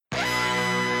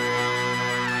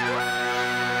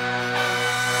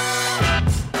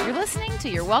to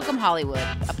You're Welcome Hollywood,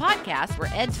 a podcast where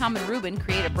Ed, Tom, and Ruben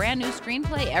create a brand new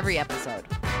screenplay every episode.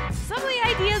 Some of the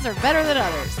ideas are better than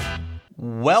others.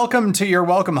 Welcome to You're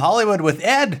Welcome Hollywood with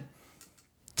Ed,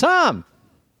 Tom,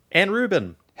 and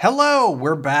Ruben. Hello,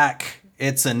 we're back.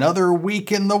 It's another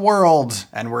week in the world,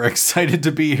 and we're excited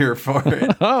to be here for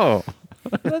it. Oh,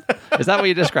 is that what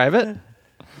you describe it?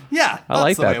 Yeah, I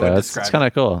like that, though. It's kind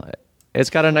of cool.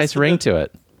 It's got a nice ring to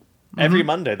it. Every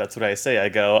Monday, that's what I say. I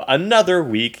go, another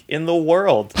week in the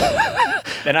world.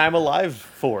 And I'm alive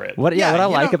for it. What I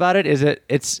like about it is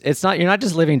it's not, you're not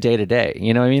just living day to day.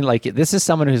 You know what I mean? Like, this is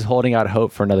someone who's holding out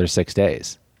hope for another 6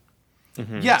 days.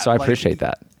 Mm-hmm. Yeah. So I appreciate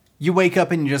that. You wake up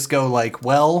and you just go like,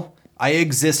 well, I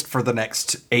exist for the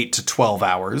next 8 to 12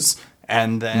 hours,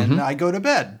 and then I go to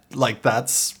bed. Like,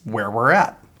 that's where we're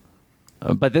at.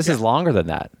 But this is longer than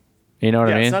that. You know what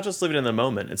I mean? It's not just living in the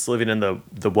moment. It's living in the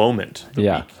moment. The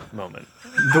weak moment.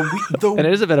 And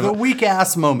it is a bit of the weak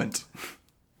ass moment.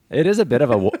 It is a bit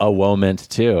of a moment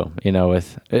too, you know,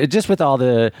 with all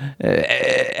the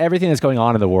everything that's going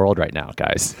on in the world right now,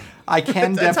 guys. I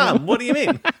can definitely. Tom, what do you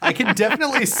mean? I can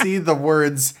definitely see the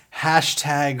words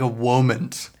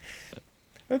 #woment.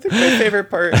 I think my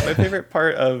favorite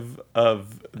part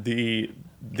of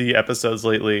the episodes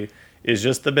lately is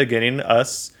just the beginning.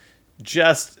 Us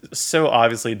just so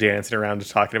obviously dancing around and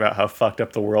talking about how fucked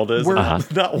up the world is. We're all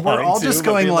to, just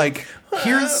going like,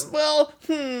 here's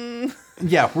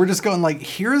Yeah, we're just going like,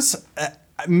 here's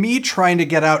me trying to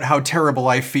get out how terrible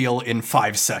I feel in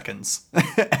 5 seconds,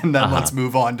 and then let's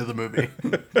move on to the movie.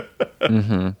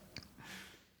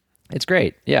 It's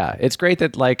great. Yeah, it's great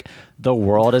that like the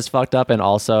world is fucked up, and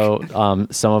also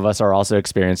some of us are also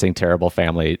experiencing terrible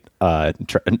family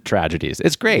tragedies.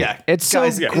 It's great. Yeah, it's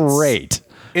guys, so great.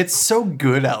 It's so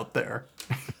good out there,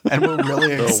 and we're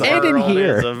really excited. And in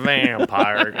here, is a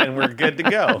vampire, and we're good to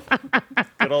go.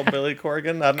 Good old Billy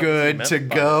Corgan. I don't good know to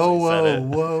go.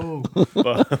 Whoa.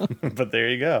 But there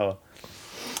you go.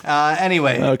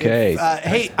 Anyway. Okay.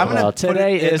 Hey, I'm gonna.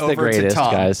 Today is the greatest,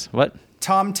 guys. What?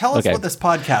 Tom, tell us what this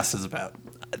podcast is about.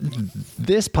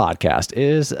 This podcast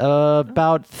is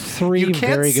about three very good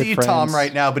friends. You can't see Tom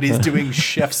right now, but he's doing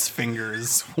chef's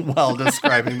fingers while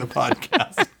describing the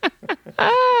podcast.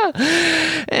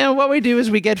 And what we do is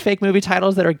we get fake movie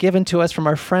titles that are given to us from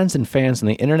our friends and fans on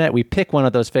the internet. We pick one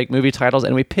of those fake movie titles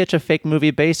and we pitch a fake movie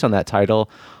based on that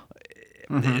title.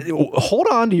 Hold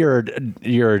on to your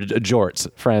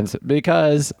jorts, friends,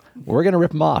 because we're going to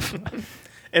rip them off.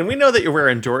 And we know that you're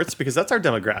wearing jorts because that's our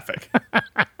demographic.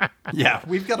 Yeah,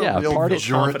 we've got a real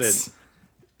jorts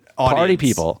party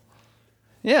people.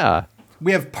 Yeah.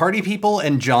 We have party people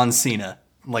and John Cena,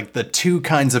 like the two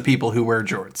kinds of people who wear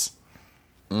jorts.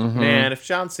 Man, if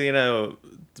John Cena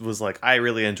was like, I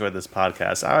really enjoyed this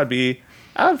podcast, I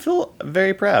would feel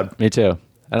very proud. Me too.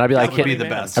 And I'd be like, that would be the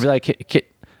best. I'd be like,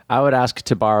 I would ask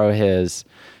to borrow his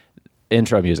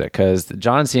intro music, because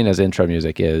John Cena's intro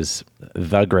music is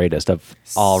the greatest of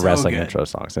all wrestling intro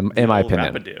songs, in my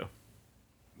opinion. Rapidu.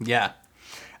 Yeah.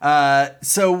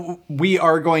 So we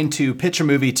are going to pitch a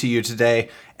movie to you today,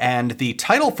 and the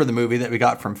title for the movie that we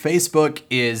got from Facebook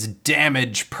is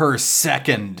Damage Per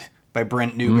Second by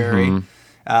Brent Newberry.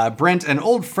 Brent, an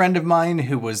old friend of mine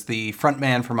who was the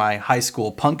frontman for my high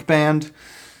school punk band.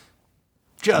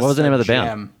 What was the name of the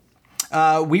band?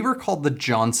 We were called the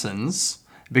Johnsons,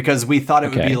 because we thought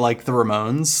it would be like the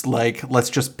Ramones. Like, let's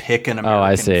just pick an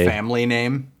American family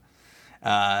name.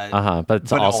 But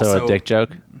it's also a dick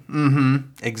joke.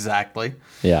 Exactly.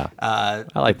 Yeah. I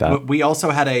like that. We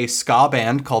also had a ska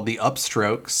band called the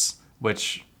Upstrokes,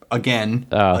 which, again,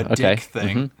 a dick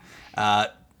thing. I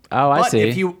see.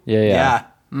 If you, yeah.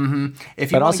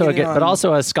 If you but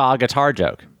also a ska guitar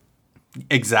joke.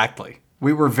 Exactly.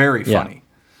 We were very funny.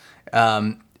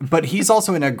 But he's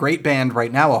also in a great band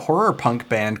right now, a horror punk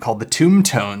band called the Tomb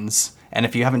Tones. And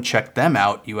if you haven't checked them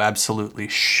out, you absolutely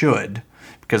should,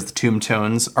 because the Tomb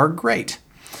Tones are great.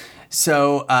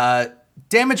 So,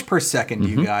 Damage Per Second,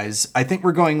 you guys. I think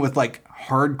we're going with like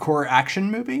hardcore action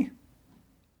movie.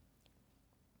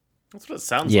 That's what it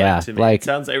sounds like to me. Like,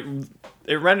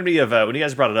 it reminded me of when you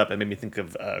guys brought it up. It made me think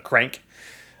of Crank,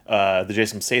 the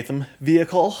Jason Statham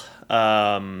vehicle,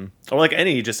 or like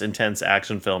any just intense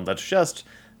action film that's just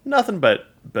nothing but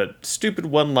stupid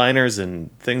one-liners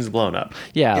and things blown up.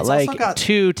 Yeah, it's like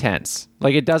too tense.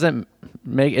 Like it doesn't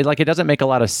make a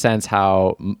lot of sense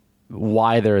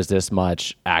why there is this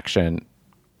much action.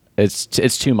 It's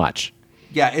too much.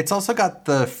 Yeah, it's also got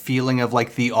the feeling of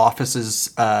like The Office's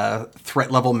Threat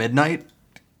Level Midnight.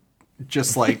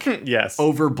 Just like yes,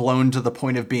 overblown to the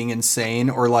point of being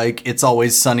insane, or like It's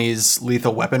Always Sunny's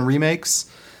Lethal Weapon remakes,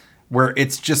 where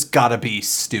it's just gotta be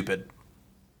stupid.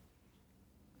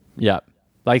 Yeah.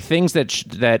 Like things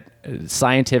that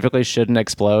scientifically shouldn't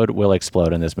explode will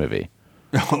explode in this movie.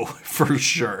 Oh, for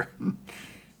sure.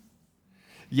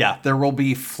 Yeah, there will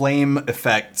be flame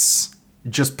effects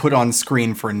just put on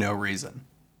screen for no reason.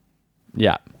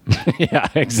 Yeah. Yeah,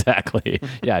 exactly.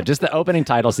 Yeah, just the opening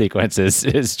title sequence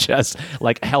is just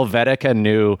like Helvetica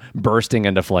New bursting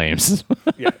into flames.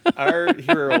 Yeah, our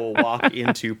hero will walk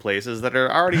into places that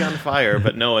are already on fire,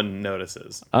 but no one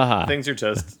notices. Things are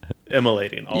just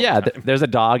immolating all the time. There's a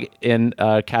dog in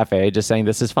a cafe just saying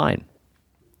this is fine.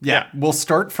 Yeah, we'll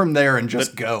start from there and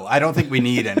just go. I don't think we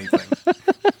need anything.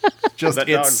 Just, That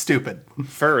it's dog's stupid.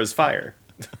 Fur is fire.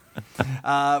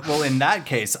 Well, in that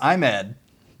case, I'm Ed.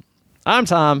 I'm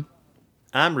Tom.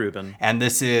 I'm Ruben. And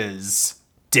this is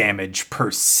Damage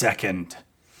Per Second.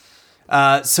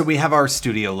 So we have our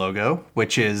studio logo,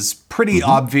 which is pretty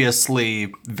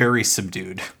obviously very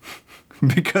subdued.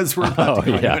 Because we're about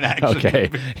to go into an action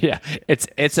movie. Yeah.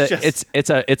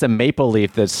 It's a maple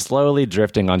leaf that's slowly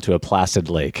drifting onto a placid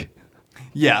lake.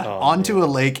 Yeah, onto a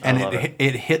lake, and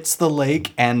it hits the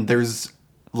lake, and there's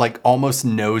like almost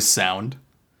no sound.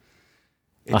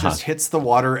 It just hits the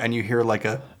water, and you hear like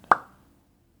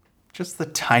just the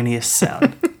tiniest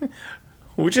sound.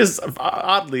 Which is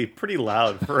oddly pretty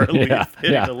loud for a leaf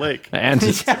hitting the lake. And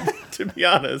to be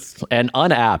honest. And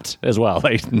unapt as well.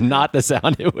 Like not the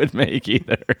sound it would make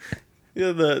either.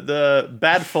 Yeah, the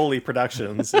Bad Foley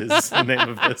Productions is the name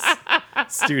of this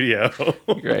studio.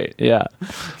 Great. Yeah.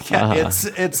 Yeah,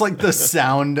 it's like the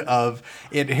sound of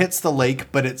it hits the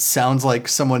lake, but it sounds like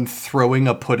someone throwing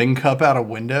a pudding cup out a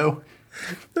window.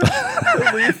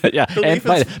 Yeah.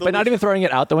 But not even throwing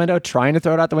it out the window, trying to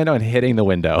throw it out the window and hitting the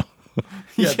window.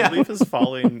 Yeah, the leaf is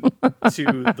falling to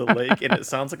the lake, and it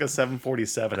sounds like a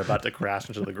 747 about to crash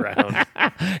into the ground.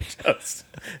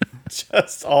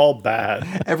 Just all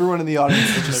bad. Everyone in the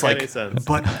audience is just like,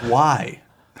 but why?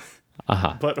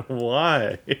 But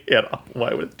why? Yeah,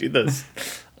 why would it do this?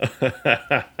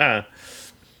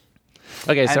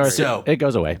 Okay, so it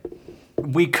goes away.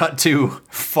 We cut to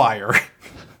fire,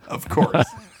 of course.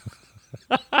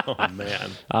 Oh,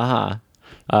 man.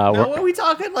 Now, are we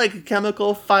talking like a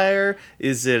chemical fire?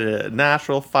 Is it a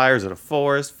natural fire? Is it a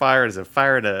forest fire? Is it a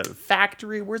fire in a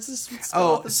factory? Where's this?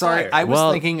 Sorry. Fire? I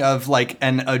was thinking of like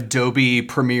an Adobe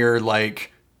Premiere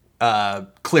like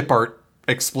clip art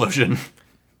explosion.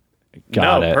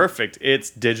 Got it. Perfect. It's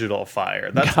digital fire.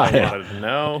 That's what I wanted to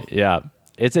know. Yeah.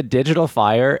 It's a digital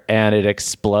fire, and it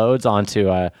explodes onto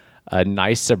a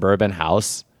nice suburban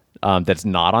house that's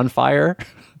not on fire.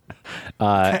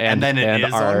 And then it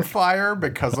is on fire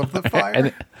because of the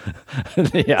fire.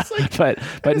 Yeah,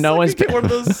 but no one's one of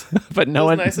those. But no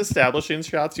one. Nice establishing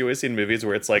shots you always see in movies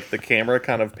where it's like the camera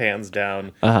kind of pans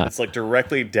down. It's like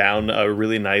directly down a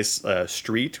really nice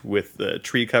street with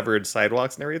tree covered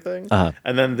sidewalks and everything.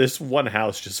 And then this one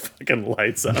house just fucking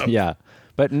lights up. Yeah,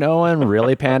 but no one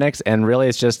really panics, and really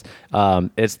it's just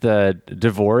it's the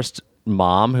divorced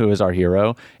mom who is our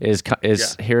hero is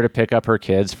here to pick up her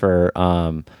kids for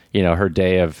her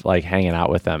day of like hanging out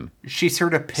with them. She's here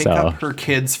to pick up her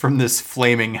kids from this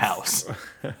flaming house.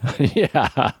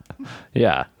 Yeah.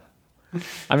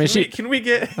 I mean, can we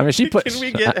get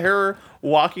her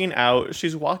walking out?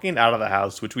 She's walking out of the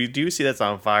house, which we do see that's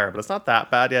on fire, but it's not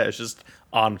that bad yet. It's just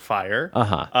on fire.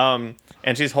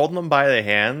 And she's holding them by the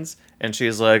hands, and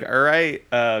she's like, "All right,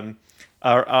 all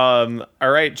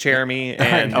right, Jeremy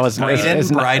and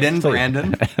Bryden,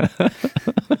 Brandon."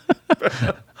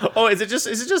 Oh, is it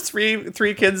just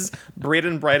three kids,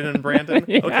 Braden, Bryden, and Brandon?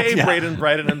 Okay, Braden,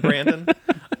 Bryden, and Brandon.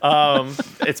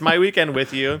 It's my weekend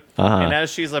with you. And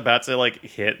as she's about to like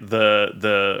hit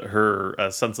her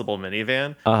sensible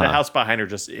minivan, the house behind her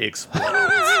just explodes.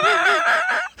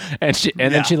 and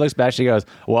then she looks back. She goes,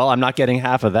 "Well, I'm not getting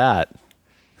half of that."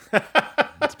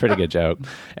 It's a pretty good joke.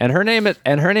 And her name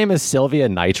is Sylvia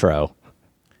Nitro.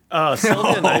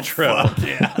 Sylvia Nitro.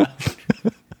 Yeah.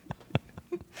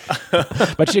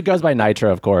 But she goes by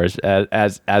Nitro, of course,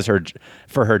 as her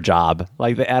for her job.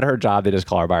 Like at her job, they just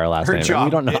call her by her last name. Job.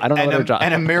 We don't know. I don't know what her job.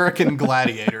 An American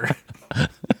Gladiator.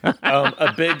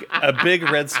 A big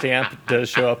red stamp does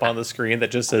show up on the screen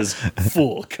that just says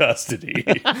 "full custody."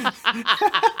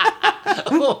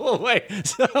 Oh, wait.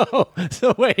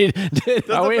 So wait.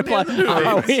 Are we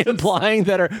implying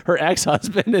that her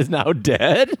ex-husband is now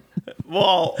dead?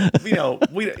 Well,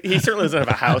 he certainly doesn't have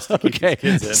a house to keep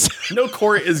his kids in. No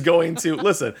court is going to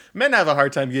listen. Men have a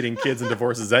hard time getting kids in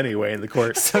divorces anyway in the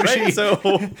court. So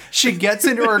she gets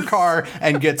into her car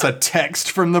and gets a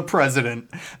text from the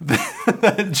president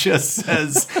that just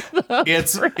says,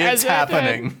 "It's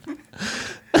happening.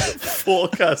 Full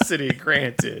custody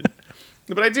granted."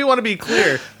 But I do want to be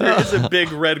clear. There is a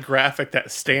big red graphic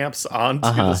that stamps onto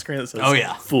the screen that says, Oh,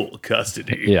 yeah. full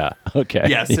custody. Yeah. Okay.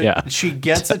 Yes, Yeah. she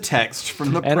gets a text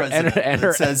from the And- president and that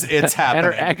her- says it's happening.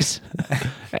 And her ex,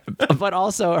 but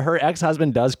also her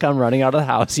ex-husband does come running out of the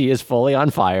house. He is fully on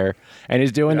fire, and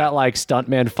he's doing that like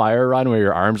stuntman fire run where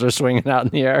your arms are swinging out in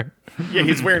the air. Yeah,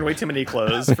 he's wearing way too many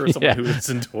clothes for someone Yeah. who is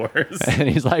indoors. And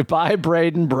he's like, "Bye,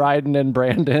 Braden, Bryden, and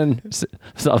Brandon.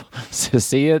 So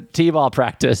see you at t-ball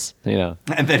practice." You know.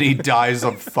 And then he dies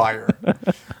of fire.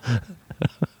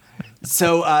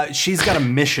 So she's got a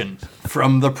mission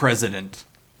from the president.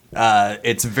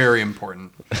 It's very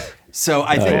important. So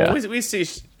I think yeah. We see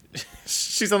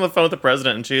she's on the phone with the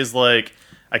president, and she's like,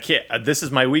 "I can't. This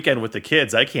is my weekend with the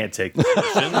kids. I can't take the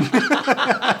mission."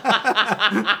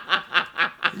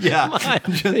 yeah,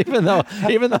 even though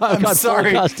I've got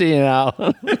sorry. full custody now.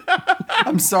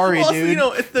 I'm sorry, Well, dude. you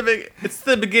know, it's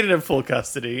the beginning of full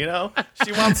custody. You know,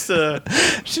 she wants to.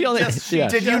 She only Yes, yeah.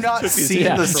 Did you not took his see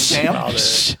hand the from stamp? father.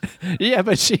 Yeah,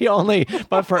 but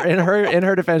for in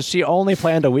her defense, she only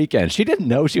planned a weekend. She didn't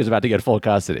know she was about to get full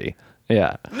custody.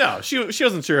 Yeah. No, she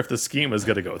wasn't sure if the scheme was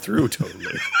going to go through totally.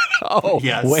 Oh,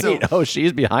 Yeah, wait. so-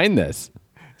 She's behind this.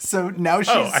 So now she's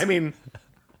Oh, I mean,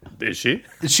 is she?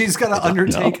 she's got to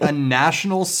undertake a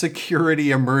national security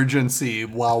emergency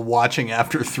while watching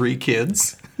after 3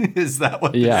 kids. Is that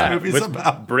what Yeah. this movie's With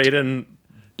about? Dude.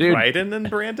 Dude. Bryden and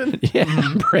Brandon?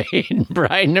 Yeah,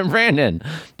 Brian and Brandon,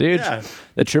 dude, Yeah.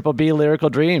 the Triple B Lyrical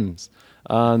Dreams.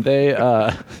 They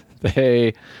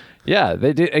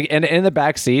do, and in the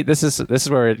back seat, this is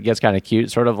where it gets kind of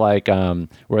cute, sort of like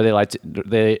where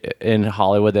they in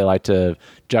Hollywood they like to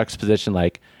juxtaposition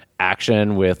like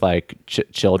action with like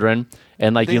children,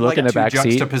 and like They you look like in the to back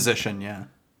seat. juxtaposition, yeah.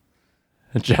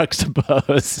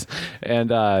 Juxtapose, and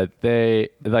they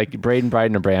like Braden,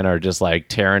 Bryden, and Brandon are just like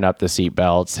tearing up the seat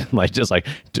belts, and like just like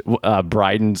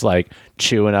Bryden's like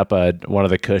chewing up one of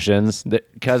the cushions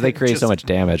because they create so Just much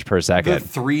damage per The second.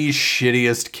 3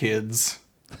 shittiest kids.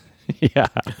 Yeah,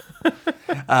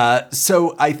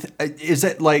 So is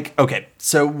it like, okay,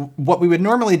 so what we would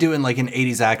normally do in like an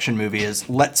 80s action movie is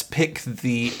let's pick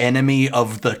the enemy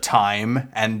of the time,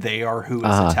 and they are who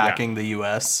is attacking the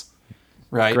US.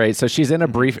 Right. great. So she's in a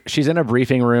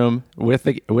briefing room with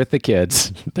the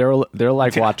kids. They're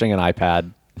like watching an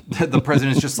iPad. The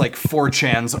president's just like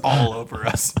 4chans all over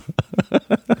us.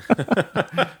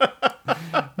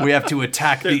 We have to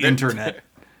attack the internet.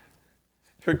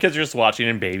 Her kids are just watching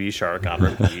and Baby Shark on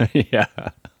repeat. Yeah.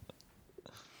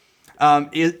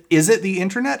 Is it the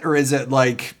internet, or is it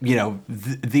like, you know,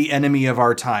 the enemy of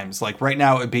our times? Like right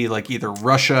now it would be like either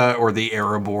Russia or the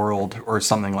Arab world or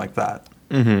something like that.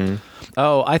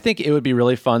 Oh, I think it would be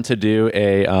really fun to do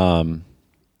a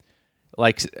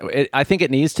I think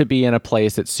it needs to be in a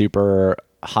place that's super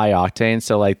high octane.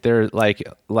 So like they're like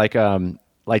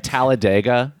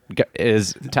Talladega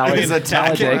is Is attacking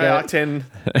Talladega. Octane.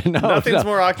 No, Nothing's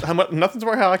no. nothing's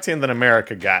more high octane than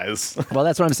America, guys. Well,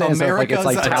 that's what I'm saying. America's So if,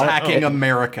 like, it's like attacking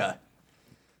America.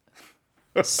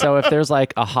 So if there's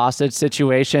like a hostage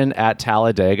situation at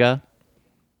Talladega,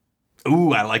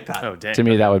 Ooh, I like that. Oh, dang. to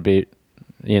me that would be,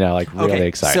 like really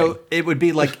exciting. So it would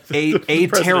be like a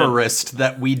terrorist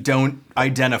that we don't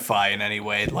identify in any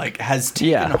way, like has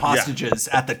taken Yeah. hostages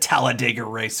at the Talladega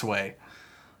Raceway.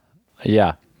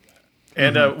 Yeah,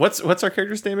 And what's our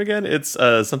character's name again? It's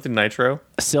something Nitro.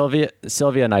 Sylvia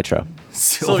Nitro.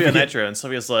 Sylvia Nitro. And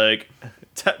Sylvia's like,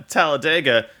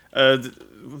 Talladega,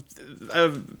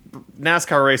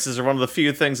 NASCAR races are one of the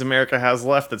few things America has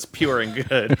left that's pure and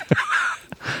good.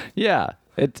 Yeah,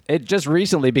 it just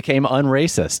recently became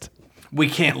unracist. We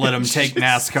can't let them take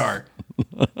NASCAR.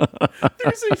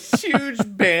 There's a huge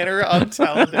banner on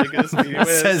Talladega Speedway that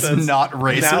Says not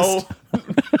racist.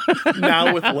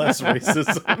 Now with less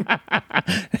racism.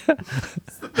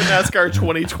 It's the NASCAR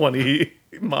 2020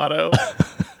 motto.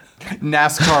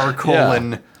 NASCAR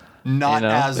colon not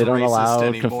as they don't allow racist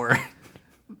anymore.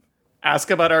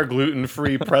 Ask about our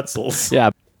gluten-free pretzels. Yeah.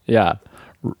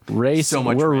 Race. So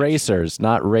much we're race. racers,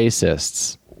 not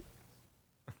racists.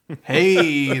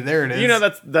 Hey, there it is. You know,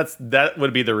 that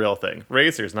would be the real thing.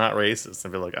 Racers, not racists.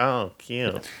 And be like, oh,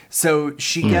 cute. So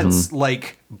she gets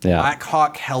like Yeah. Black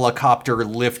Hawk helicopter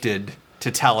lifted to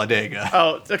Talladega.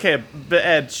 Oh, okay, but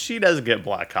Ed, she doesn't get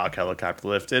Black Hawk helicopter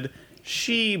lifted.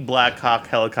 she Black Hawk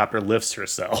helicopter lifts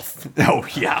herself. Oh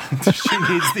yeah, she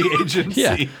needs the agency.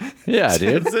 Yeah, yeah,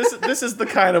 dude. This is the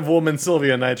kind of woman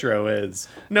Sylvia Nitro is.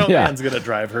 No Yeah. man's gonna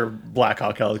drive her Black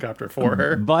Hawk helicopter for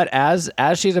her. But as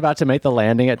she's about to make the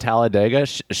landing at Talladega,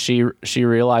 she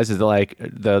realizes that, like,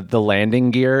 the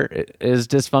landing gear is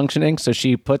dysfunctioning, so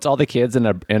she puts all the kids in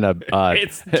a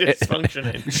It's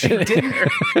dysfunctioning.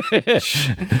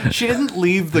 She didn't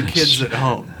leave the kids at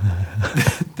home.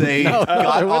 They got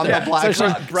on the Black so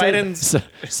Hawk. Brighton's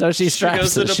so she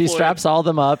goes to deploy. straps all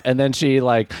them up, and then she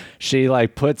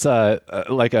puts a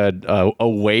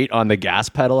weight on the gas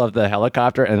pedal of the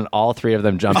helicopter, and all three of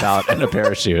them jump out in a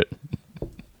parachute.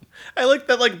 I like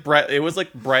that. Like it was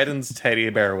like Brighton's teddy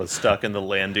bear was stuck in the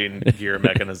landing gear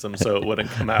mechanism, so it wouldn't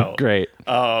come out. Great.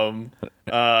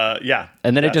 Yeah.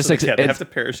 And then it just they have to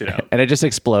parachute out. and it just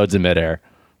explodes in midair.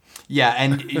 Yeah,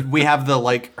 and we have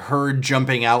the her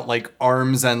jumping out like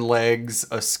arms and legs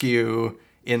askew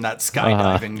in that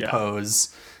skydiving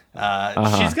pose.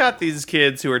 She's got these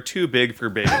kids who are too big for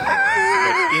Baby Bjorn.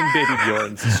 Like in Baby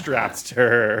Bjorn's strapped to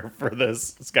her for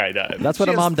this skydive. That's what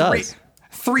She a mom has does.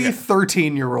 Three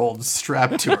 13-year-olds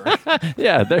strapped to her.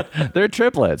 Yeah, they're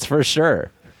triplets for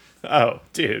sure. Oh,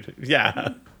 dude.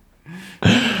 Yeah.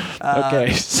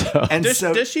 Okay, so And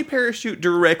Does she parachute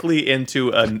directly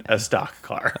into a stock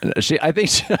car? I think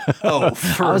she,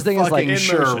 for I was thinking it's like fucking in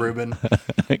sure, motion. Ruben.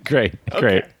 great.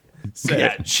 Sick.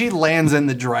 Yeah, she lands in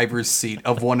the driver's seat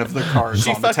of one of the cars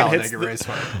She on the fucking hits Talladega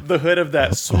Raceway. the hood of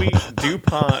that sweet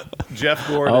DuPont Jeff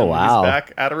Gordon. Oh, wow. Who's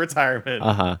back out of retirement.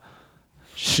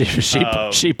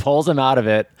 She pulls him out of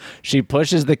it. She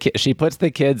pushes she puts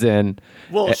the kids in.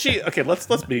 Well, let's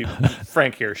be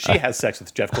frank here. She has sex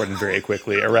with Jeff Gordon very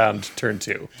quickly around turn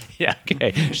 2. Yeah,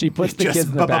 okay. She puts the Just kids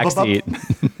in the back seat.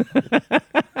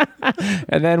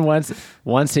 And then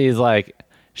once he's like,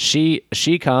 she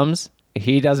comes,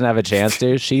 he doesn't have a chance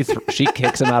to. She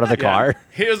kicks him out of the car.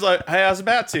 He was like, "Hey, I was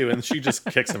about to," and she just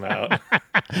kicks him out.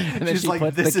 And then She's she like,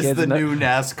 puts this is kids the in new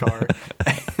NASCAR.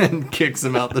 And kicks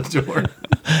him out the door.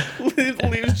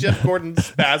 Leaves Jeff Gordon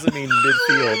spasming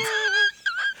midfield.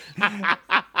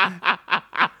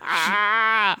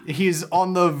 He's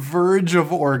on the verge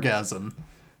of orgasm,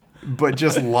 but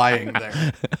just lying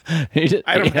there.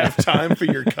 I don't have time for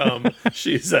your cum,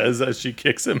 she says as she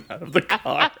kicks him out of the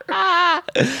car.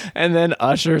 And then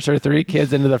ushers her 3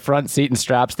 kids into the front seat and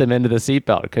straps them into the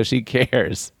seatbelt because she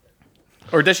cares.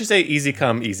 Or does she say "easy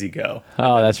come, easy go"?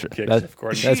 Oh, that's Jeff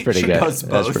Gordon. that's pretty She good. does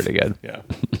That's both. pretty good. Yeah.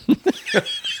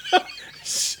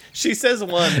 She says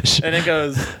one and it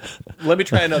goes, "Let me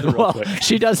try another real Well, quick."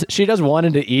 she does one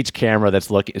into each camera that's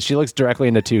looking. She looks directly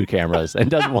into 2 cameras and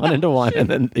does one into one and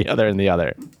then the other in the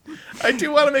other. I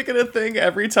do want to make it a thing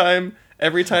every time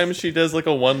she does like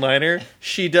a one-liner,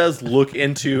 she does look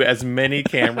into as many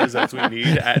cameras as we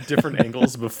need at different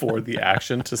angles before the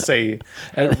action to say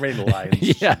how many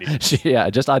lines Yeah, she needs.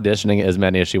 just auditioning as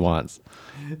many as she wants.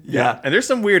 Yeah. And there's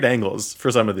some weird angles for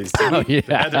some of these too. Oh, yeah.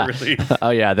 They had to really, Oh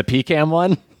yeah, the PCAM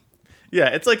one. yeah,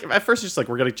 it's like at first it's just like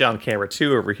we're gonna get on camera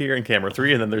 2 over here and camera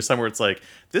 3, and then there's somewhere it's like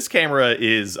this camera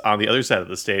is on the other side of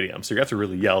the stadium, so you have to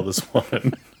really yell this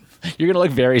one. You're gonna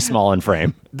look very small in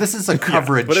frame. This is a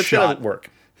coverage But it's shot. gonna work.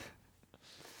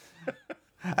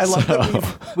 I love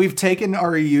that we've taken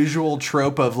our usual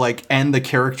trope of like, and the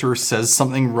character says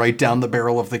something right down the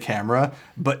barrel of the camera,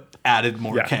 but added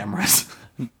more Yeah. cameras.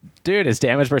 Dude, it's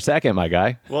damage per second, my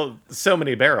guy. Well, so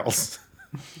many barrels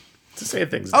to say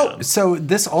things. Oh, down. so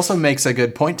this also makes a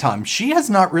good point, Tom. She has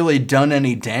not really done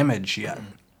any damage yet.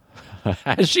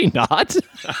 Has she not?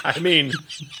 I mean,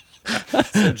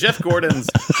 so Jeff Gordon's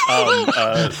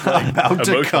About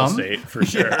to emotional come? state for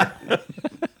sure.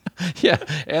 Yeah,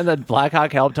 and the Black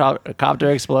Hawk helicopter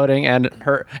exploding, and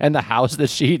the house that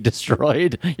she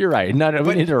destroyed. You're right. No,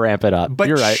 we need to ramp it up. But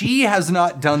You're right. she has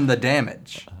not done the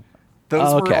damage.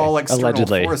 Those were Okay. all external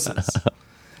Allegedly. forces.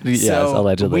 Yes, So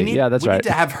allegedly. We need, yeah, that's we right. need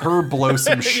to have her blow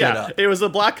some shit Yeah, up. it was a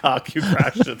Black Hawk who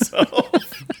crashed itself.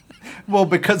 Well,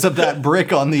 because of that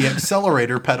brick on the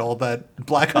accelerator pedal that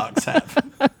Blackhawks have.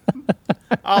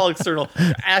 All external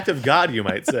act of God, you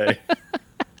might say.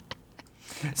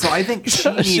 So I think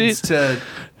she needs to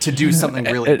do something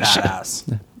really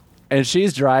badass. And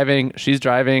she's driving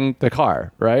the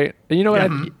car, right? And you know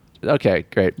what? Okay,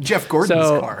 great. Jeff Gordon's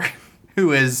So- car,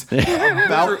 who is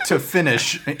about to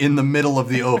finish in the middle of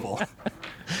the oval.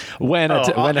 When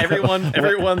Everyone's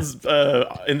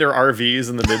in their RVs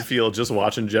in the midfield just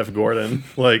watching Jeff Gordon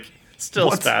like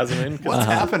still spasming. What's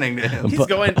happening to him? He's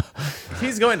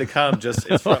going to come. Just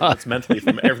it's mentally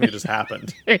from everything that just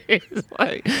happened.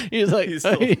 he's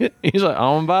like,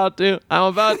 I'm about to,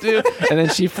 and then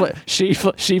she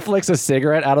flicks a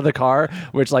cigarette out of the car,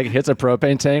 which like hits a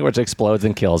propane tank, which explodes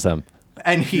and kills him.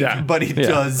 And he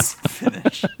does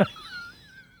finish.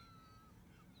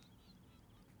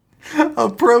 A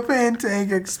propane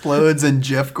tank explodes and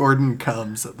Jeff Gordon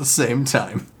comes at the same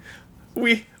time.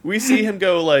 We see him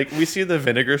go like we see the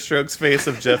vinegar strokes face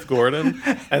of Jeff Gordon,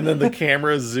 and then the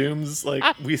camera zooms like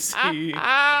we see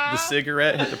the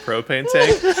cigarette hit the propane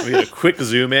tank. We get a quick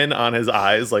zoom in on his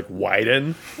eyes like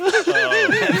widen. So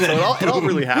it all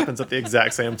really happens at the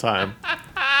exact same time.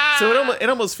 So it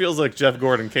almost feels like Jeff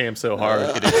Gordon came so hard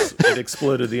it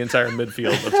exploded the entire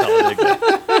midfield of Talladega.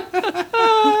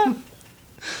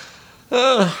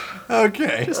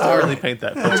 Okay. Just to really paint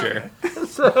that picture.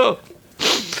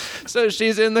 So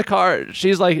she's in the car.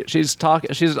 She's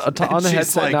talking. She's on the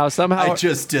headset like, now. Somehow I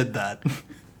just did that.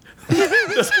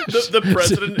 The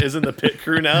president is in the pit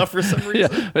crew now for some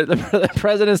reason. Yeah, the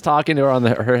president's talking to her on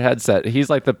her headset. He's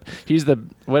the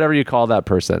whatever you call that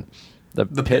person. The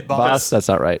pit boss. That's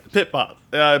not right. Pit boss.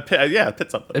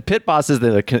 Pit something. Pit boss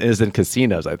is in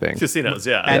casinos, I think. Casinos,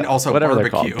 yeah. And also whatever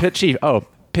barbecue. they're called. Pit chief. Oh,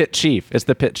 pit chief. It's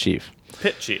the pit chief.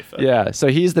 Pit chief. Okay. Yeah, so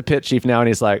he's the pit chief now, and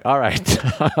he's like, all right.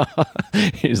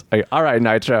 He's like, all right,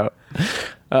 Nitro.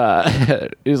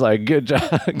 He's like, good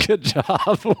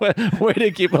job. Way to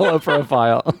keep a low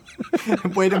profile.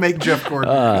 Way to make Jeff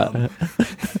Gordon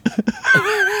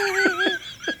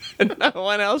No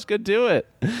one else could do it.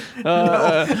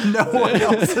 no one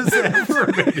else has ever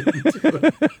made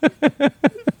it.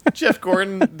 Jeff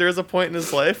Gordon, there's a point in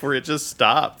his life where it just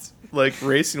stopped. Like,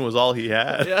 racing was all he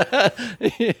had.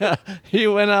 Yeah. He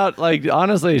went out, like,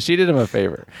 honestly, she did him a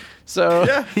favor. So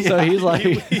he's like...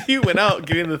 He went out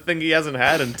getting the thing he hasn't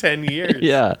had in 10 years.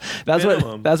 Yeah. That's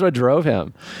what drove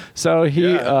him. So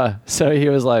he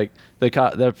was like...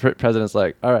 The president's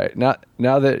like, all right, now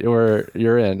that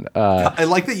you're in. I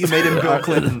like that you made him Bill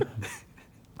Clinton.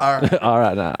 All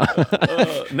right now.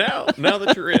 Now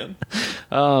that you're in.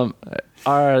 The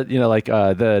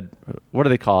what do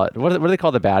they call it? What do they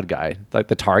call the bad guy? Like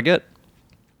the target?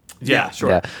 Yeah, sure.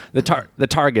 Yeah, the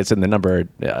target's in the number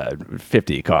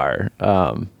 50 car.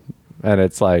 And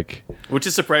it's like, which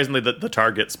is surprisingly the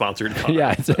Target sponsored car.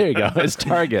 Yeah, there you go. It's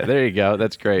Target. There you go.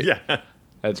 That's great. Yeah,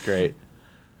 that's great.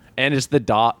 And it's the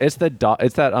dog. It's that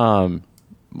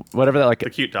whatever that, like, the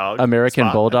cute dog, American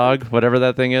Spot, Bulldog, whatever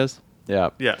that thing is.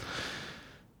 Yeah. Yeah.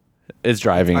 Is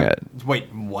driving it.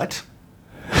 Wait, what?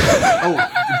 Oh,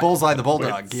 Bullseye the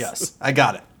Bulldog. Yes, I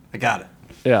got it.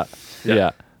 Yeah.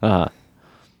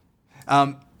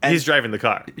 He's driving the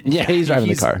car. Yeah, he's driving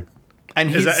the car.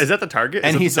 And is that the target?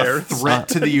 And he's a threat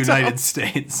to the United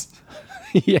States.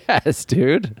 Yes,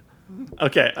 dude.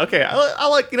 Okay. I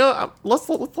like, let's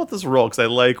let this roll because I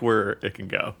like where it can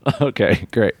go. Okay,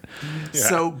 great. Yeah.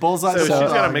 So Bullseye. So she's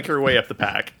got to make her way up the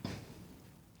pack.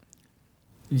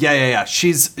 Yeah.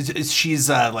 She's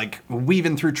like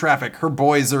weaving through traffic. Her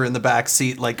boys are in the back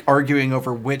seat, like arguing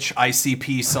over which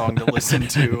ICP song to listen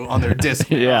to on their disc.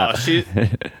 Yeah,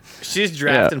 she's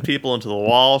drafting people into the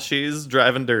wall. She's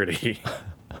driving dirty.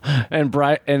 And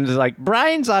Brian's like,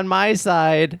 Brian's on my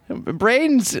side.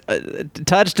 Braden's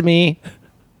touched me.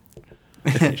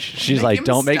 She's like,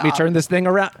 don't make me turn this thing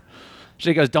around.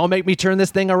 She goes, don't make me turn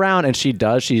this thing around. And she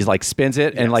does. She's like spins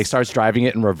it and like starts driving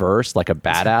it in reverse like a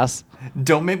badass.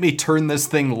 Don't make me turn this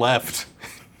thing left.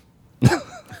 Because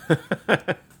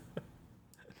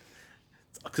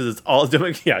it's all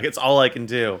doing. Yeah, it's all I can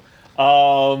do.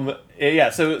 So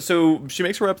she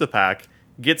makes her way up the pack.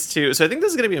 Gets to. So I think this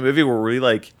is going to be a movie where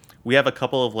we have a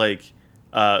couple of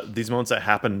these moments that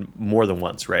happen more than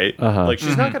once, right? Uh-huh. Like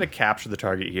she's not going to capture the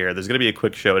target here. There's going to be a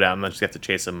quick showdown, and then she's going to have to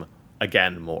chase him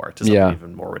again more to something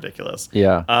even more ridiculous.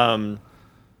 Yeah.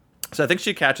 So I think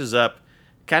she catches up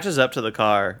to the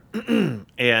car,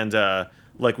 and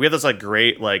we have this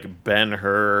great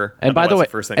Ben-Hur. And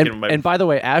by the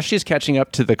way, as she's catching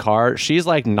up to the car, she's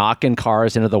like knocking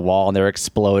cars into the wall and they're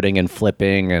exploding and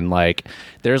flipping, and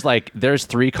there's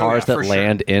 3 cars that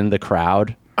land in the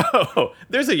crowd. Oh,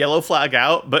 there's a yellow flag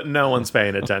out, but no one's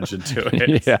paying attention to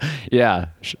it. Yeah.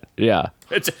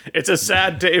 It's a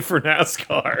sad day for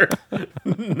NASCAR.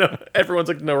 No, everyone's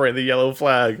ignoring the yellow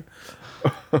flag.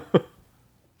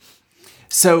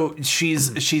 So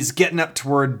she's getting up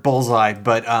toward Bullseye,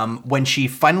 but when she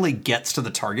finally gets to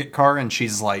the target car and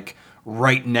she's like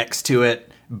right next to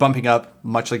it, bumping up,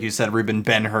 much like you said, Ruben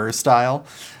Ben-Hur style,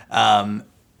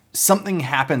 something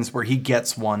happens where he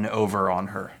gets one over on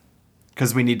her.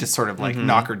 because we need to sort of like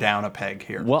knock her down a peg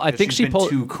here. Well, I think she's she been pulled-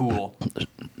 too cool.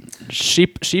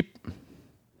 She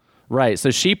right.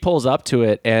 So she pulls up to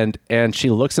it and she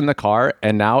looks in the car,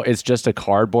 and now it's just a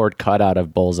cardboard cutout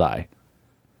of Bullseye.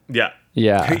 Yeah.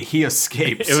 Yeah. He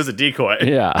escapes. It was a decoy.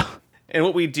 Yeah. And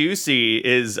what we do see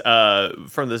is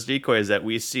from this decoy is that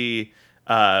we see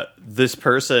this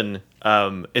person.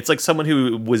 It's like someone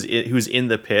who's in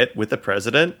the pit with the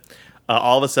president.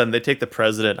 All of a sudden, they take the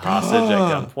president hostage at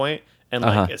gunpoint and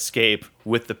like escape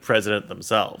with the president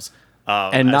themselves.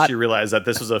 And as not- she realized that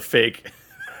this was a fake,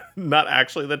 not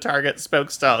actually the target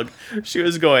Spokestug she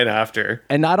was going after.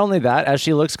 And not only that, as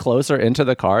she looks closer into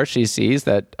the car, she sees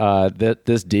that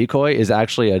this decoy is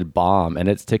actually a bomb, and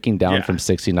it's ticking down Yeah. from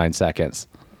 69 seconds.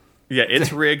 Yeah,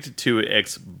 it's rigged to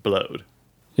explode.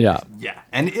 Yeah. Yeah,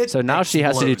 and it. So now she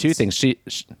has to do two explodes.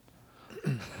 things.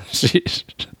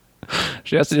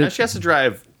 She has to do. Now she has to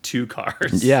drive 2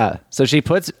 cars. Yeah. So she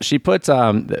puts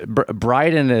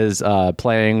Bryden is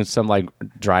playing some like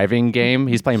driving game.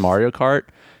 He's playing Mario Kart.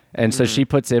 And so she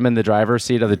puts him in the driver's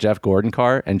seat of the Jeff Gordon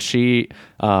car, and she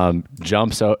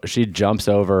jumps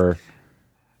over.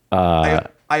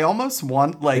 I almost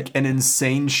want like an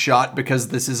insane shot, because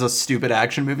this is a stupid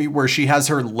action movie, where she has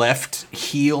her left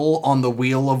heel on the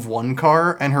wheel of one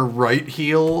car and her right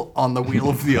heel on the wheel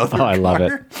of the other. Oh, I love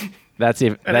car. it. That's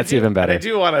even And even better. And I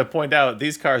do want to point out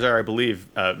these cars are, I believe,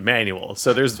 manual,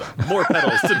 so there's more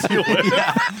pedals to deal with.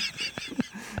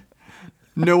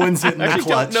 No one's hitting the I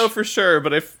clutch. don't know for sure,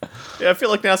 but I feel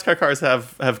like NASCAR cars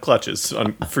have clutches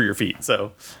for your feet.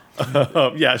 So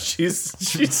yeah,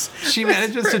 she's She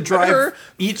manages to drive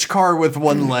each car with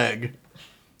one leg.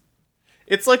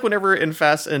 It's like whenever in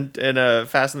Fast and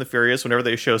the Furious, whenever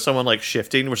they show someone like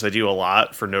shifting, which they do a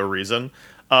lot for no reason.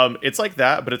 It's like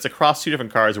that, but it's across 2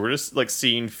 different cars. We're just like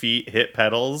seeing feet hit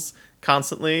pedals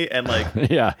constantly, and like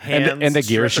Yeah, hands and the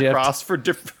gear shift shift. across for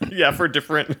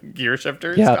different gear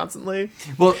shifters constantly.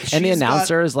 Well, And the she's got-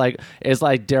 announcer is like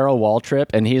Daryl Waltrip,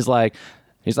 and he's like,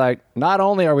 not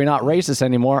only are we not racist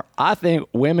anymore, I think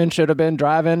women should have been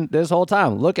driving this whole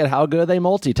time. Look at how good they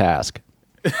multitask.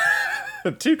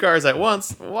 2 cars at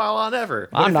once while on ever.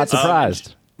 I'm not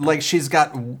surprised. like she's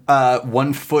got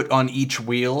 1 foot on each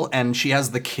wheel, and she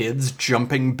has the kids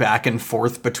jumping back and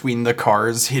forth between the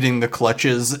cars, hitting the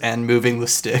clutches and moving the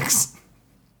sticks.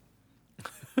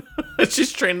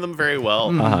 She's trained them very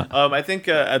well. I think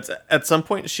at some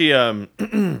point she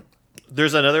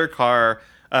there's another car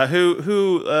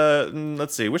who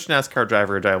let's see, which NASCAR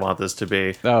driver do I want this to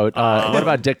be? What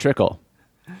about Dick Trickle?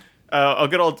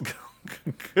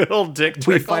 Good old Dick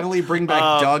Trickle. We finally bring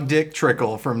back Dog Dick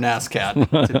Trickle from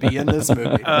NASCAR to be in this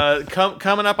movie.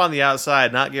 Coming up on the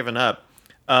outside, not giving up.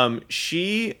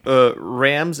 She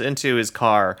rams into his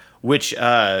car, which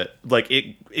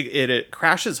it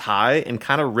crashes high and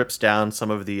kind of rips down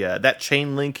some of the that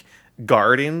chain link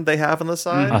guarding they have on the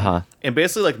side, and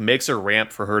basically like makes a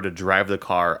ramp for her to drive the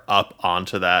car up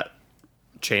onto that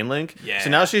chain link. Yeah. So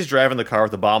now she's driving the car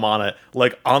with the bomb on it,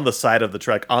 like on the side of the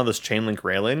truck on this chain link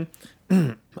railing,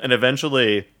 and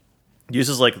eventually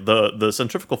uses like the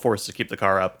centrifugal force to keep the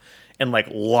car up, and like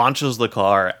launches the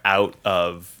car out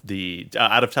of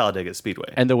Talladega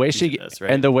Speedway. And the way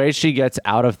the way she gets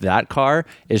out of that car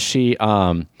is she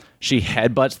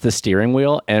headbutts the steering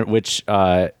wheel, and which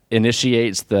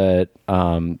initiates the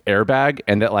airbag,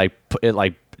 and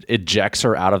it ejects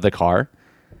her out super out of the car.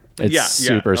 It's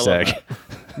super I love sick.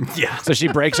 Yeah. So she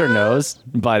breaks her nose,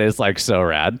 but it's like so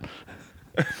rad.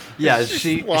 Yeah,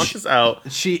 she launches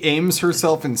out. She aims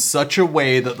herself in such a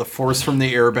way that the force from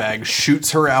the airbag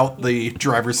shoots her out the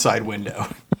driver's side window.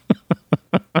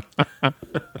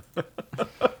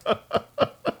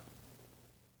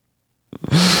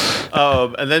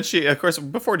 And then she, of course,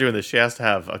 before doing this, she has to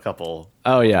have a couple.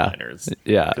 Oh yeah, liners.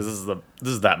 yeah. Because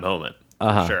this is that moment.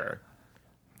 Sure.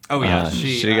 Oh yeah,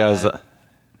 She goes.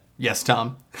 Yes,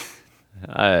 Tom.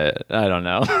 I don't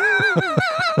know.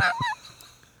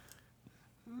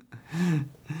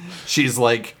 She's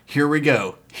like, "Here we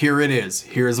go. Here it is.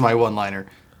 Here's my one-liner."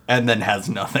 And then has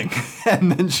nothing.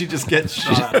 And then she just gets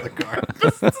shot out of the car.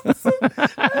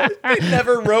 They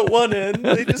never wrote one in.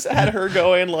 They just had her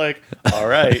going like, all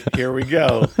right, here we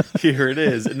go. Here it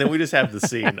is. And then we just have the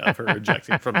scene of her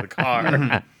ejecting from the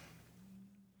car.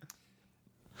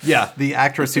 Yeah, the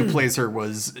actress who plays her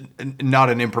was not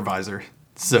an improviser.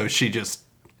 So she just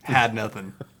had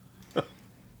nothing.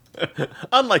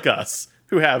 Unlike us,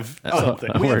 who have something.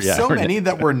 We have so we're- many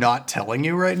that we're not telling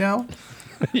you right now.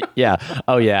 Yeah.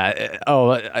 Oh yeah.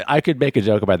 Oh, I could make a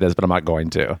joke about this, but I'm not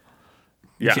going to.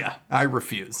 Yeah, I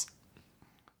refuse.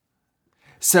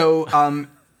 So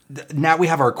now we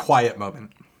have our quiet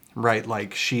moment right?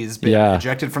 Like she's been Yeah.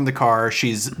 ejected from the car,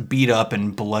 she's beat up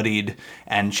and bloodied,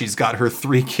 and she's got her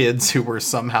 3 kids who were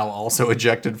somehow also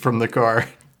ejected from the car.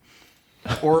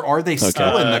 Or are they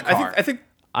still in the car? I think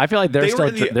I feel like they're They were still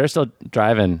in the- they're still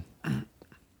driving.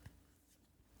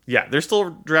 Yeah, they're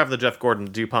still driving the Jeff Gordon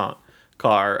DuPont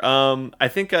car. I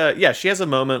think, she has a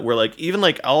moment where, like, even,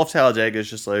 like, all of Talladega is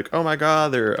just like, oh my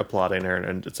god, they're applauding her,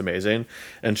 and it's amazing.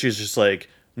 And she's just like,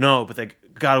 no, but they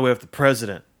got away with the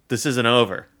president. This isn't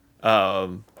over.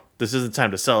 This isn't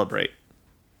time to celebrate.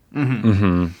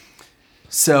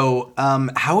 So,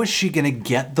 how is she going to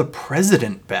get the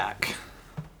president back?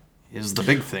 Is the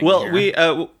big thing. Well,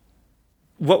 here.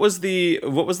 what was the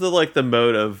like the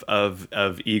mode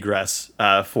of egress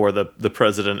for the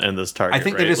president and this target? I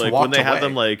think they right? just like, walked when they have away.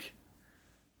 them like,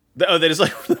 they just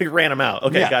like ran them out.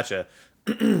 Okay, Yeah. gotcha.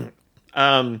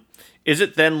 Is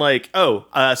it then like, so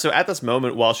at this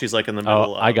moment while she's like in the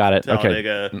middle of I got it. Okay.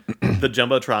 Talladega, the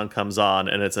Jumbotron comes on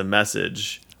and it's a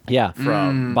message Yeah.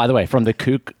 from By the way, from the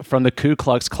Ku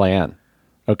Klux Klan.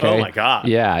 Okay. Oh my God.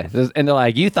 Yeah, and they're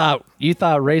like, you thought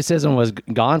racism was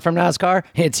gone from NASCAR?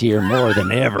 It's here more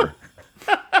than ever.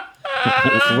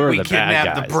 We're we the bad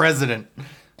kidnapped guys. the president.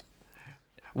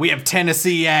 We have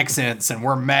Tennessee accents and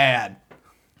we're mad.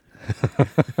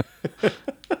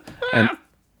 And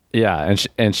yeah,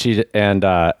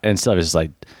 and Sylvia's just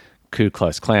like Ku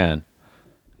Klux Klan.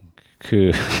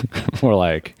 More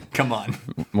like Come on.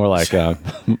 more like Yeah,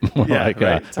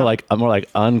 right. more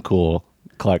like uncool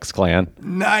Klux Klan.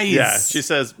 Nice. Yeah, she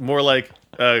says more like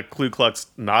Ku Klux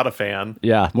not a fan.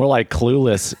 Yeah, more like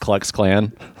clueless Klux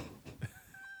Klan.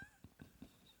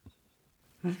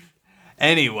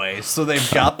 Anyway, so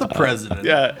they've got the president.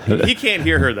 Yeah, he can't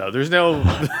hear her though. There's no,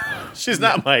 she's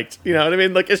not mic'd. You know what I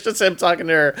mean? Like it's just him talking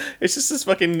to her. It's just this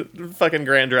fucking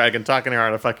Grand Dragon talking to her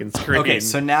on a fucking screen. Okay,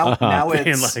 so now And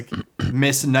it's like,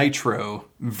 Miss Nitro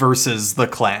versus the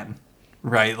Klan,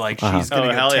 right? Like she's Oh,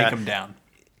 gonna hell go take yeah. him down.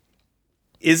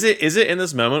 is it in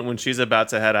this moment when she's about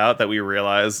to head out that we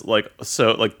realize like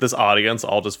this audience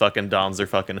all just fucking dons their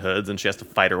fucking hoods and she has to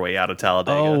fight her way out of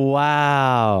Talladega? Oh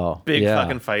wow! Big Yeah.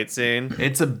 fucking fight scene.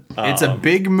 It's a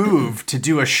big move to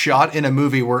do a shot in a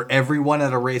movie where everyone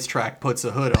at a racetrack puts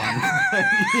a hood on.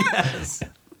 Yes.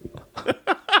 I'm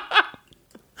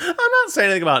not saying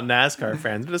anything about NASCAR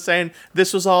fans. I'm just saying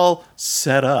this was all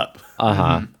set up.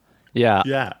 Yeah.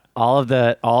 Yeah. All of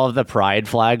the pride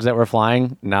flags that were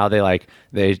flying, now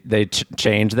they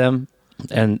change them,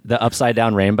 and the upside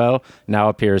down rainbow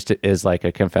now is like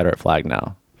a Confederate flag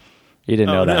now. You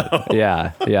didn't know that? no.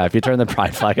 Yeah. If you turn the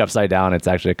pride flag upside down, it's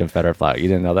actually a Confederate flag. You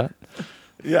didn't know that?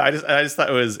 Yeah, I just thought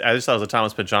it was a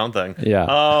Thomas Pynchon thing. Yeah.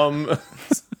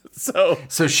 So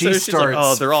she she's starts like,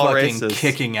 oh, they're all fucking racist.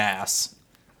 kicking ass,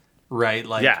 right?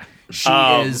 Like Yeah. she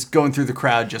is going through the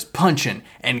crowd just punching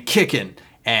and kicking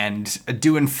and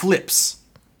doing flips.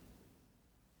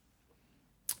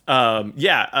 And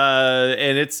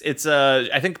it's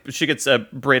I think she gets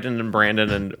Braden and Brandon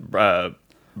and Well,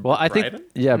 I think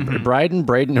Bryden? Bryden,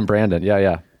 Braden, and Brandon.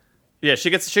 Yeah. yeah, she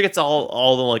gets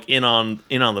all the like in on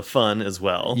the fun as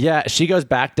well. Yeah, she goes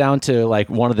back down to like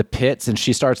one of the pits and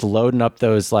she starts loading up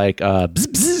those like bzz,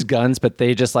 bzz guns, but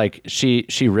they just like she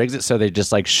rigs it so they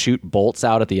just like shoot bolts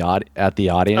out at the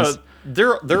audience.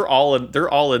 They're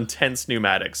all intense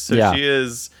pneumatics. So Yeah.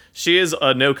 she is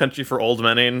a No Country for Old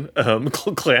Men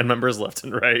Klan members left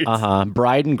and right.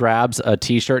 Bryden grabs a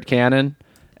t-shirt cannon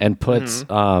and puts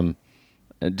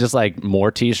just like more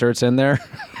t-shirts in there.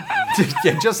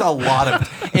 Yeah, just a lot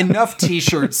of enough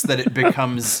T-shirts that it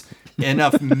becomes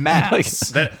enough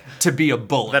mass to be a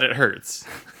bullet. That it hurts.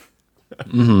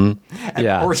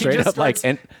 Yeah, Or he straight just up like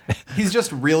starts- He's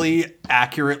just really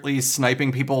accurately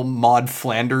sniping people Maud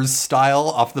Flanders style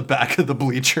off the back of the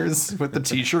bleachers with the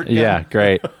T-shirt. gun. yeah,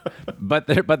 great. but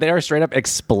they are straight up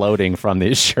exploding from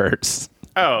these shirts.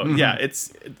 Oh yeah,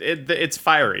 it's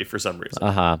fiery for some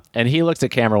reason. And he looks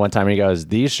at camera one time and he goes,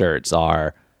 "These shirts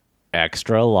are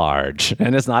extra large,"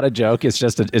 and it's not a joke. It's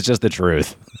just the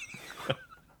truth.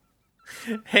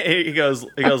 Hey, he goes,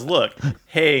 look,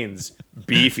 Hanes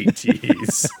beefy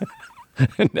tees.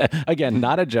 Again,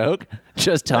 not a joke.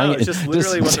 Just telling No, it's you. just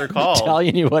literally what they're called.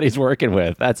 Telling you what he's working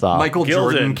with. That's all. Michael Gildan,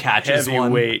 Jordan catches one.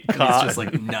 heavyweight And he's cotton. just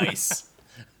like nice.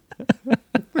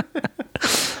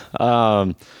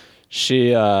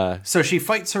 She So she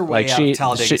fights her way like out she of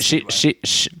Talladega she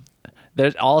Speedway.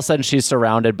 there's all of a sudden she's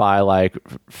surrounded by like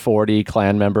 40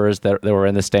 Klan members that were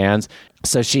in the stands.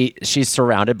 So she's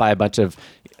surrounded by a bunch of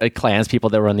Klans people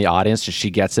that were in the audience. So she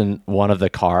gets in one of the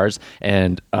cars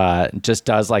and just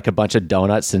does like a bunch of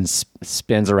donuts and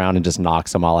spins around and just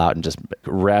knocks them all out and just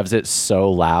revs it so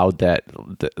loud that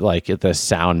the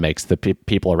sound makes the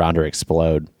people around her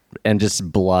explode.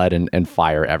 just blood and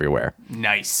fire everywhere.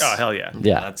 Nice. Oh hell yeah.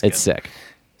 Yeah, that's it's good. sick.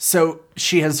 So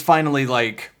she has finally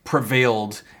like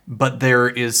prevailed, but there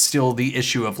is still the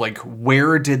issue of like,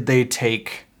 where did they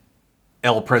take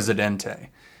El Presidente?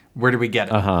 Where do we get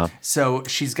it? So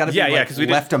she's got to be Yeah, 'cause we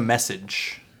left a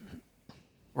message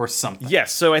or something.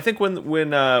 Yes, so I think when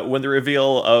the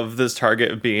reveal of this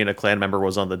target being a clan member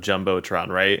was on the Jumbotron,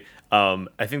 right?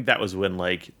 I think that was when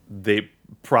like they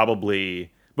probably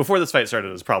before this fight started,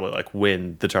 it was probably like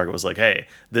when the target was like, "Hey,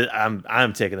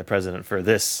 I'm taking the president for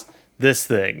this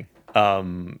thing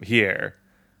here.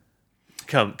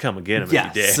 Come and get him if you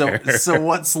dare." So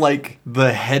what's like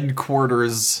the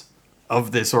headquarters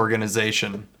of this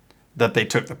organization that they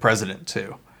took the president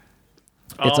to?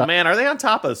 Man, are they on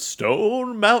top of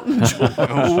Stone Mountain?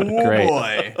 Oh Great.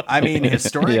 boy! I mean,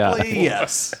 historically,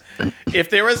 yes. If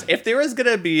there was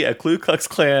gonna be a Ku Klux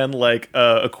Klan like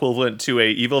equivalent to a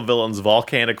evil villain's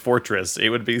volcanic fortress, it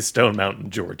would be Stone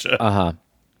Mountain, Georgia.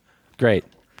 Great.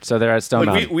 So they're at Stone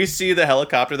Like Mountain. we see the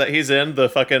helicopter that he's in, the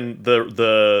fucking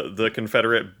the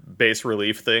Confederate base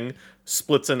relief thing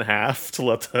splits in half to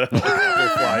let the helicopter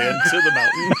fly into the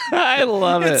mountain. I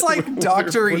love It's it. like Dr.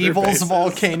 their Evil's faces.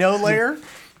 volcano lair.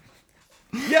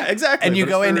 Yeah, exactly. And you but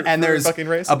go it's in, for- and for there's fucking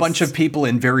racists. a bunch of people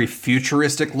in very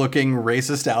futuristic-looking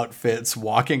racist outfits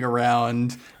walking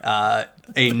around a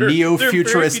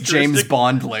neo-futurist very James futuristic.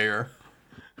 Bond lair.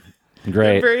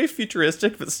 Great. very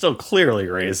futuristic, but still clearly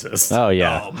racist. Oh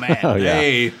yeah. Oh man, Oh,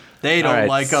 yeah. they don't All right.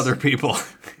 like other people,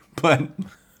 but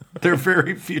they're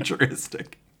very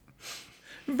futuristic.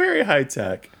 Very high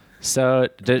tech. So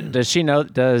does she know?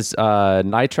 Does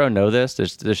Nitro know this?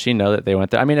 Does she know that they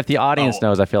went there? I mean, if the audience Oh.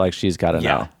 knows, I feel like she's got to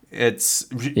know.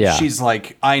 Yeah. She's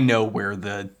like, I know where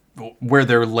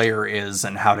their lair is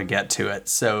and how to get to it.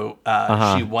 So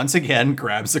she once again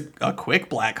grabs a quick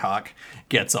Blackhawk,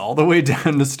 gets all the way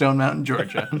down to Stone Mountain,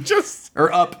 Georgia, Just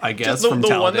or up, I guess, the- from the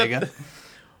one that- Talladega.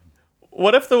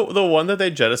 what if the one that they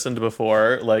jettisoned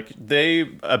before, like they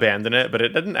abandoned it, but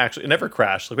it never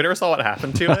crashed. Like we never saw what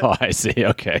happened to it. Oh, I see.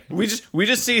 Okay. We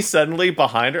just see suddenly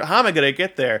behind her. How am I gonna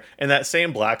get there? And that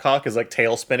same Blackhawk is like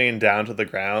tail spinning down to the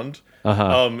ground,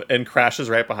 and crashes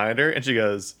right behind her. And she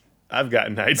goes, "I've got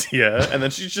an idea." And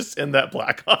then she's just in that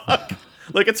Blackhawk,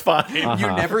 like it's fine. You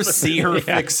never see her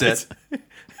fix it.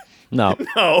 No.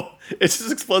 No, it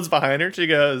just explodes behind her. She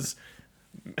goes,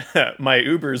 "My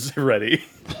Uber's ready,"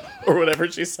 or whatever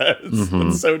she says.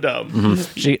 It's so dumb.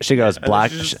 She goes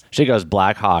black. she just- She goes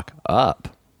Black Hawk up.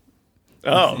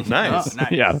 Oh, nice. Oh,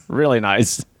 nice. Yeah, really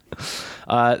nice.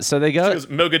 So they go. She goes,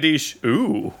 Mogadishu,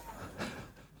 ooh.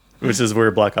 Which is where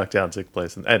Black Hawk Down took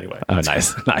place. And anyway. Oh,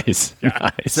 nice, nice.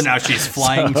 So now she's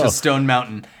flying to Stone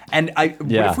Mountain. And what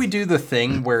Yeah. if we do the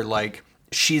thing where like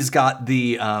she's got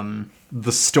the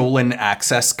stolen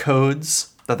access codes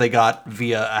that they got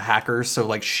via a hacker, so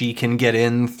like she can get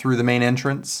in through the main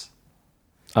entrance?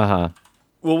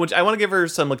 Well, which I want to give her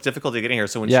some like difficulty getting here.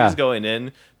 So when Yeah. she's going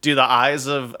in, do the eyes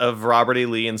of Robert E.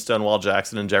 Lee and Stonewall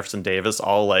Jackson and Jefferson Davis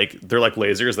all like they're like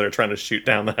lasers that are trying to shoot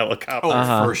down the helicopter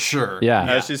Oh, for sure.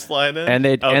 Yeah. as she's flying in? And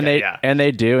they Okay, and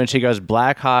they do, and she goes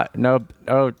Black Hawk. No,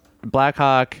 oh, Black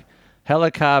Hawk,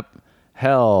 helicopter,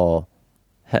 helicopter.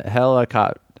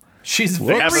 She's Have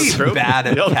very a stroke? bad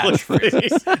at They'll look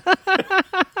catchphrases.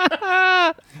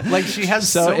 Like she has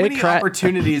So so, it many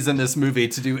opportunities in this movie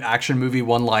to do action movie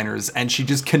one-liners, and she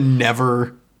just can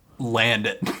never land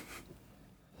it.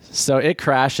 So it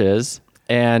crashes,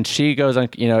 and she goes on.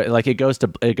 You know, like it goes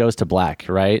to black,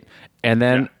 right? And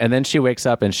then she wakes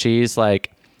up, and she's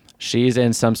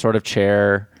in some sort of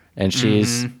chair, and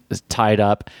she's tied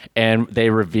up, and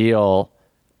they reveal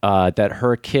that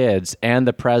her kids and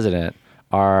the president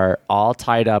are all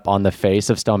tied up on the face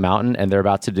of Stone Mountain, and they're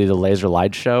about to do the laser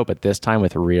light show, but this time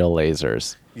with real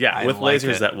lasers. Yeah, I with like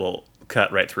lasers it. that will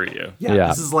cut right through you. Yeah.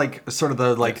 This is like sort of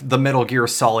the Metal Gear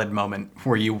Solid moment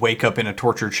where you wake up in a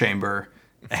torture chamber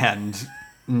and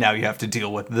now you have to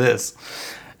deal with this.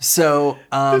 So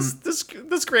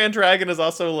This Grand Dragon is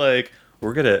also like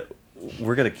we're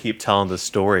gonna keep telling the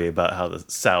story about how the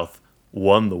South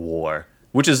won the war,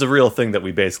 which is the real thing that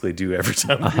we basically do every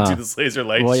time we do this laser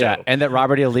light Well, show. yeah, and that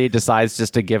Robert E. Lee decides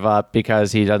just to give up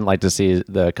because he doesn't like to see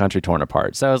the country torn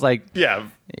apart. So I was like, Yeah,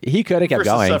 he could have kept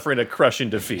versus going. suffering a crushing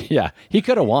defeat. Yeah, he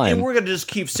could have won. And we're gonna just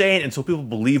keep saying it until people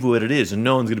believe what it is, and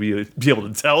no one's gonna be able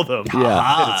to tell them Yeah.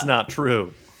 that it's not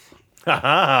true.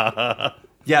 yeah,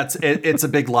 it's a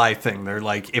big lie thing. They're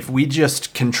like, if we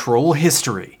just control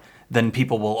history, then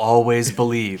people will always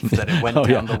believe that it went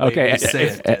down the way Okay, we say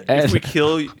it did. and- If we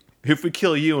kill if we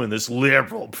kill you and this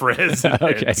liberal president,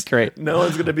 Okay, great. no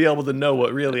one's going to be able to know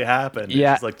what really happened.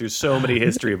 Yeah. It's like there's so many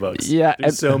history books. Yeah,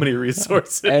 there's and- so many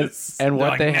resources. And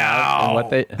what Like, they have, and no. what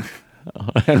they,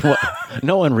 and what,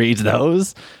 no one reads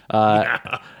those.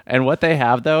 And what they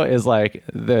have though is like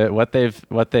what they've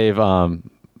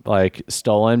like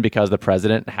stolen because the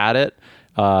president had it.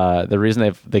 The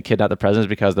reason they kidnapped the president is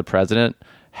because the president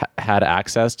had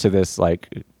access to this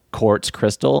like quartz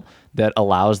crystal that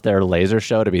allows their laser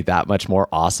show to be that much more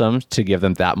awesome, to give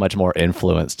them that much more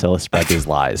influence to spread these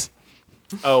lies.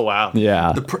 Oh, wow.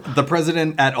 Yeah. The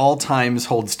president at all times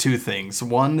holds two things.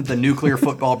 One, the nuclear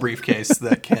football briefcase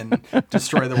that can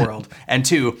destroy the world. And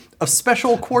two, a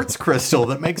special quartz crystal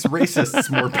that makes racists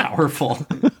more powerful.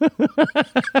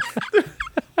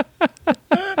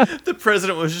 The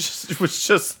president was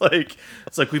just like,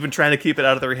 it's like, we've been trying to keep it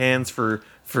out of their hands for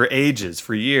ages,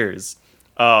 for years.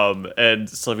 And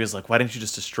Sylvia's like, why didn't you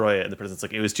just destroy it? And the president's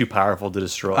like, it was too powerful to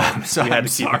destroy. I'm sorry.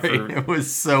 It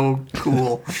was so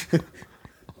cool.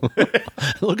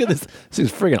 Look at this. This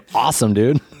is freaking awesome,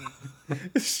 dude.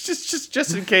 It's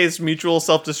just in case mutual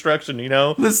self-destruction, you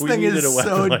know? This thing needed is a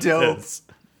weapon so like dope. this.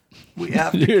 We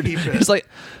have to Dude, keep it. it's like,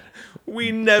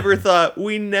 We never thought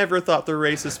the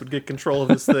racists would get control of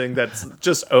this thing that's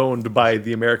just owned by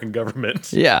the American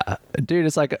government. yeah, dude,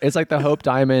 it's like the Hope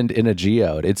Diamond in a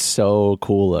geode. It's so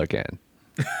cool looking.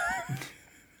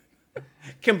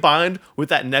 Combined with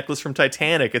that necklace from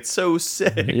Titanic, it's so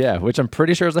sick. Yeah, which I'm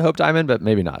pretty sure is the Hope Diamond, but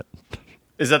maybe not.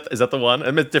 Is that the one? I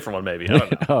mean, it's a different one, maybe. I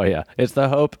don't know. Oh yeah, it's the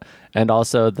Hope and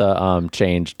also the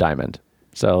Change Diamond.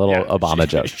 So a little Yeah, Obama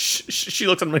joke. She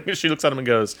looks at him. She looks at him and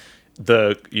goes,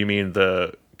 "You mean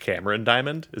the Cameron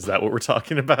diamond? Is that what we're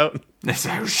talking about?"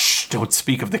 Shh, don't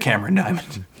speak of the Cameron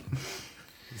diamond.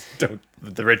 Don't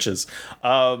the riches.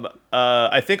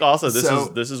 I think also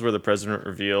this is where the president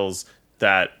reveals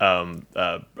that Brandon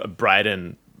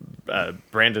and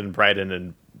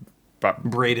Braden.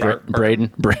 Braden.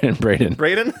 Braden, Bryden,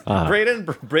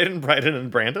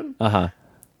 and Brandon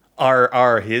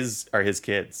are his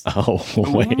kids. Oh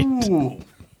wait. Ooh.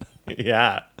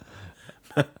 Yeah.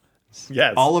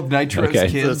 Yes. All of Nitro's Okay.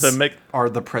 kids So are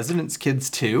the president's kids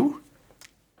too?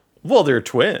 Well, they're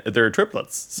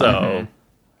triplets. So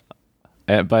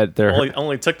But they're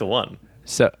only took the one.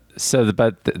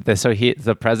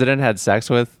 the president had sex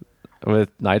with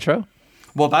Nitro.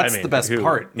 Well, that's I mean, the best who?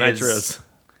 part. Nitro's.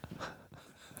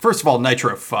 First of all,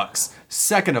 Nitro fucks.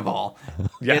 Second of all,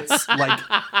 Yeah. it's like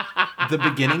the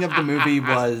beginning of the movie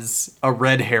was a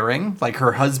red herring. Like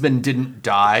her husband didn't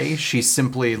die. She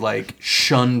simply like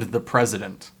shunned the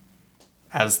president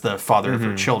as the father of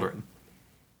her children,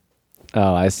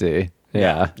 Oh, I see.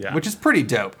 Yeah. Yeah. which is pretty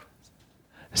dope.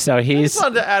 So I he's just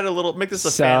wanted to add make this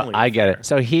a so family. I get it.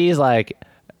 So he's like,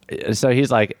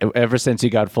 ever since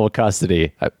you got full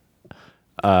custody,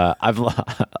 I've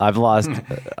lost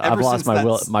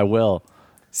since my will.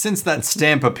 Since that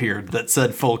stamp appeared that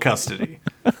said full custody,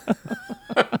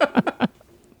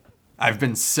 I've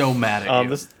been so mad at you.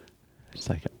 This It's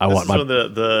like I is want my when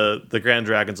the Grand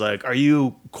Dragon's like, "Are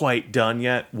you quite done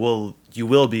yet? Well, you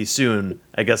will be soon,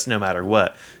 I guess, no matter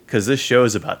what, because this show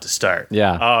is about to start."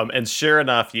 Yeah. And sure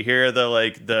enough, you hear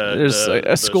There's the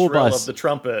a school shrill bus. of the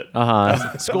trumpet.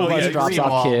 school Oh, bus yeah, drops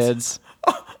off Greenwald. kids.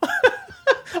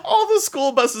 All the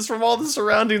school buses from all the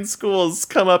surrounding schools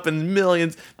come up, and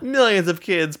millions of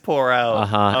kids pour out,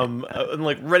 and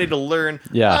like ready to learn.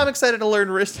 Yeah. I'm excited to learn.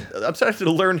 I'm excited to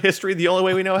learn history the only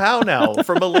way we know how now,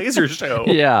 from a laser show.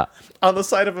 Yeah. On the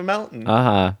side of a mountain.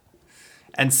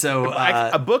 And so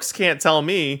Books can't tell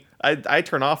me. I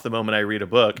turn off the moment I read a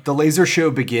book. the laser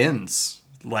show begins.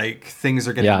 Like things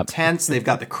are getting Yeah. intense. They've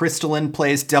got the crystal in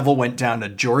place. Devil Went Down to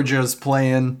Georgia's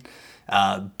playing.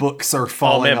 Books are Oh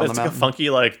falling man, on it's the like a mountain. funky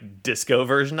like disco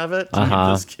version of it to keep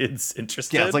those kids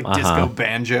interested. Yeah, it's like disco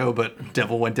banjo, but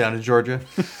Devil Went Down to Georgia.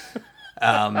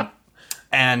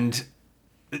 And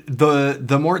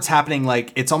the more it's happening,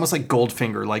 like it's almost like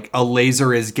Goldfinger. Like a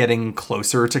laser is getting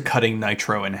closer to cutting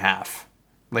Nitro in half.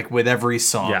 Like with every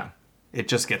song, Yeah. it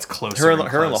just gets closer. her and and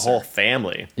the closer. whole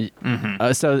family.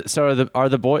 So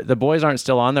the boys aren't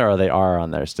still on there, or they are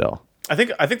on there still? I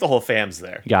think the whole fam's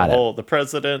there. Got it. The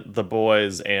president, the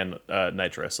boys, and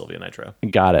Nitro, Sylvia Nitro.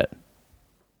 Got it.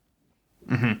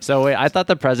 So wait, I thought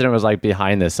the president was like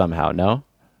behind this somehow. No,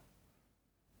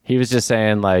 he was just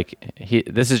saying like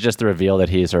this is just the reveal that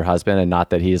he's her husband, and not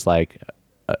that he's like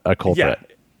a culprit.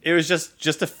 Yeah, it was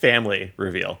just a family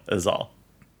reveal. Is all.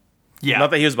 Yeah,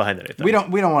 Not that he was behind anything. we don't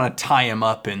want to tie him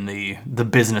up in the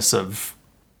business of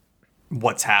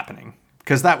what's happening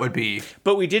because that would be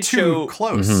But we did too show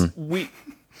close. we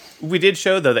did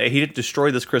show though that he didn't destroy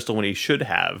this crystal when he should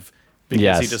have,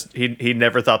 because Yes. he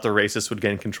never thought the racists would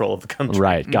gain control of the country.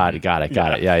 Right. Got it.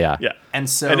 Yeah. And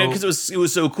so because it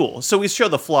was so cool. So we show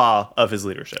the flaw of his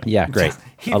leadership. Yeah. Great.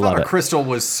 he I love thought a it. crystal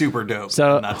was super dope.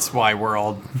 So- and that's why we're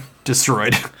all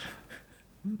destroyed.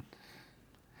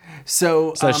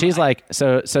 So She's like,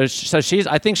 she's,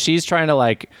 I think she's trying to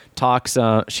like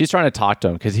she's trying to talk to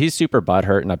him because he's super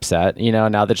butthurt and upset,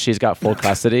 now that she's got full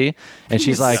custody. And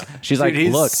she's like, dude,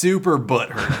 he's look, super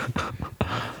butthurt.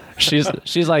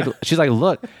 she's like,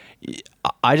 look,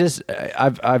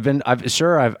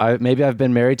 maybe I've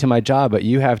been married to my job, but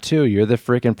you have too. You're the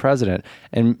freaking president.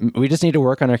 And we just need to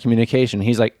work on our communication.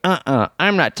 He's like,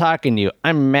 I'm not talking to you.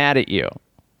 I'm mad at you.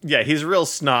 Yeah, he's real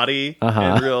snotty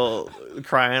and real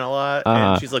crying a lot.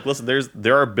 And she's like, listen,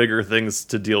 there are bigger things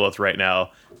to deal with right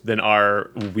now than our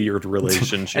weird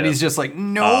relationship. And he's just like,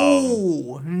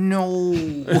 no.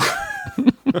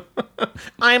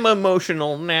 I'm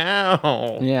emotional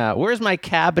now. Yeah. Where's my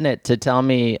cabinet to tell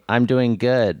me I'm doing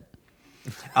good?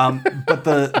 But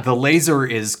the laser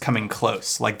is coming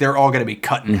close. Like they're all going to be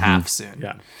cut in half soon.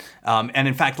 Yeah. And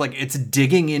in fact, like it's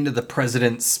digging into the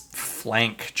president's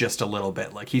flank just a little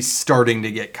bit. Like he's starting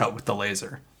to get cut with the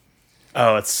laser.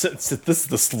 Oh, this is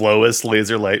the slowest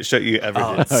laser light shot you ever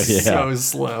did. It's so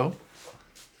slow.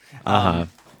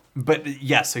 But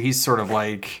yeah, so he's sort of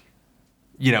like,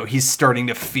 he's starting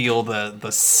to feel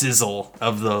the sizzle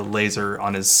of the laser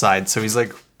on his side. So he's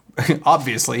like,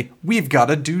 obviously, we've got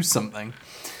to do something.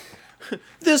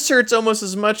 This hurts almost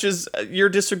as much as your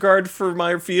disregard for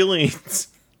my feelings.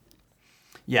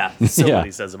 Yeah. So Yeah. what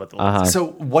he says about the laser. So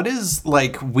what is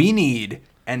we need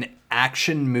an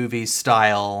action movie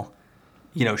style,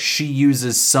 she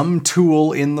uses some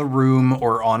tool in the room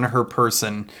or on her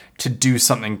person to do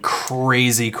something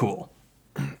crazy cool.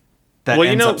 That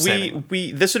ends up saving.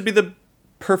 we this would be the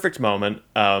perfect moment.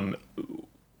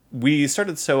 We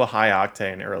started so high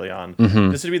octane early on.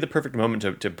 This would be the perfect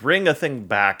moment to bring a thing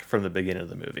back from the beginning of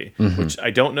the movie, which I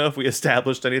don't know if we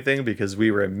established anything because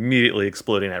we were immediately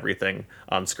exploding everything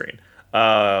on screen. So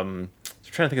I'm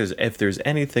trying to think if there's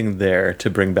anything there to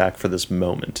bring back for this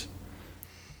moment.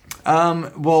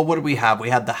 Well, what did we have? We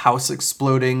had the house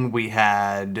exploding. We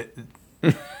had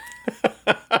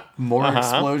more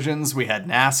explosions. We had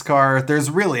NASCAR. There's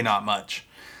really not much.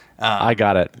 I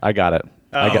got it.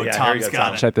 Oh, yeah, here you Tom's go, got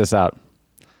Tom. it.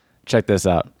 Check this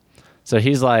out. So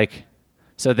he's like,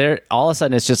 they're all of a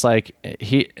sudden it's just like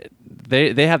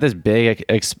they have this big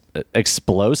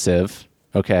explosive,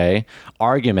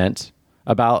 argument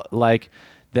about like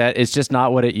that it's just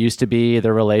not what it used to be,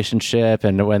 the relationship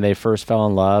and when they first fell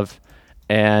in love.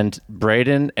 And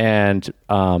Braden and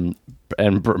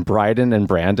Bryden and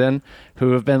Brandon,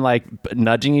 who have been like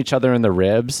nudging each other in the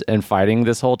ribs and fighting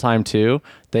this whole time too,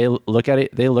 they look at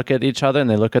it. They look at each other and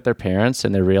they look at their parents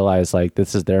and they realize like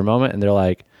this is their moment. And they're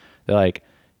like,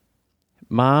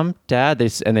 Mom, Dad. They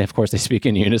of course they speak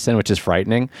in unison, which is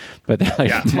frightening. But they're like,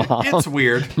 Yeah. Mom, It's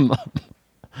weird.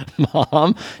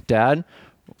 Mom, Dad,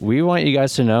 we want you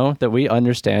guys to know that we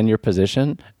understand your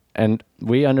position and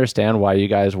we understand why you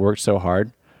guys worked so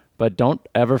hard. But don't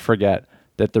ever forget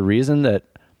that the reason that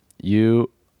you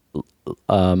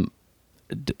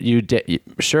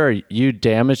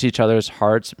damaged each other's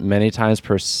hearts many times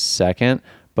per second,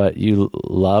 but you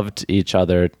loved each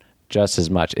other just as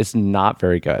much. It's not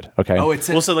very good. Okay. Oh, it's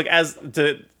Well, so like as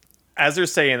they're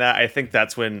saying that, I think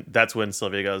that's when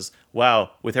Sylvia goes,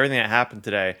 "Wow, with everything that happened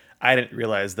today, I didn't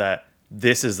realize that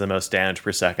this is the most damage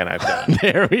per second I've done."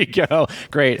 There we go.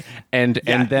 Great. And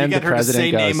then you get the her to president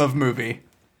say goes, name of movie.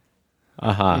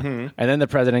 and then the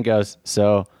president goes,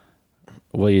 "So,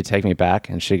 will you take me back?"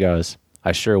 And she goes,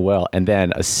 "I sure will." And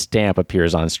then a stamp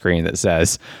appears on screen that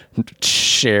says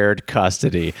shared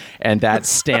custody. And that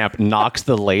stamp knocks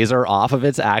the laser off of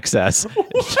its axis.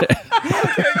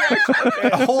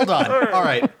 Hold on. All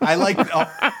right.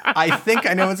 I think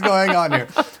I know what's going on here.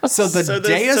 So this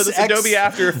Adobe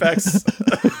After Effects.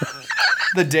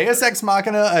 The Deus Ex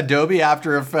Machina Adobe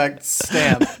After Effects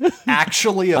stamp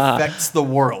actually affects the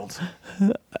world.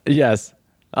 Yes.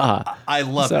 I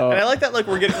love So- it. And I like that, like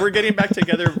we're getting back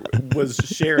together was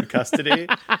shared custody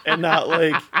and not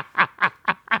like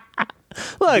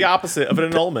the opposite of an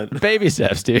annulment Baby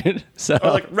steps, dude. So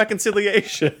or like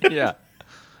reconciliation. yeah.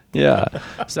 Yeah.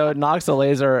 So it knocks the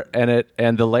laser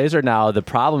and the laser now, the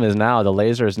problem is now the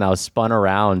laser is now spun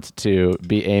around to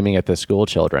be aiming at the school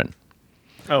children.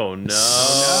 Oh no!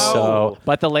 So,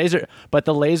 but the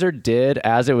laser did,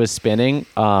 as it was spinning,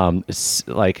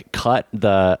 like cut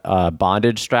the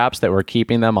bondage straps that were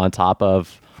keeping them on top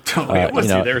of It was,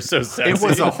 They were so sexy. it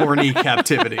was a horny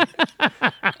captivity.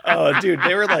 Oh, dude,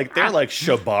 they were like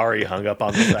shibari hung up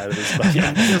on the side of this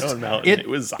fucking mountain. It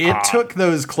was It hot. took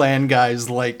those clan guys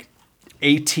like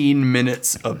 18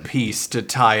 minutes apiece to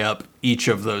tie up each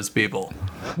of those people.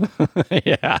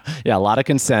 yeah, a lot of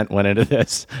consent went into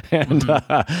this, and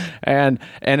and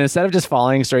instead of just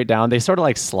falling straight down, they sort of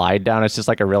like slide down. It's just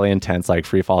like a really intense like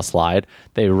free fall slide.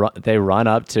 They run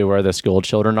up to where the school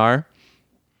children are,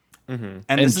 And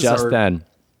and this is just our, then,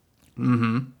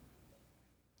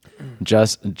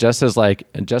 just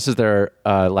as they're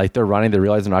like they're running, they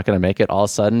realize they're not going to make it. All of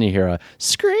a sudden, you hear a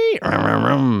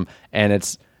scream, and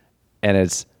it's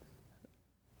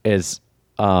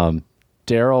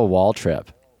Daryl Waltrip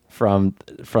from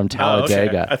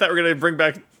Talladega. I thought we were gonna bring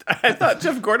back. I thought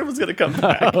Jeff Gordon was gonna come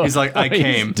back. he's like, I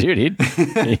came. Dude,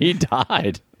 he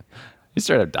died. He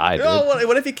straight up died. Oh, Dude.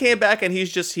 what if he came back and he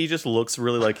just looks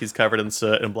really like he's covered in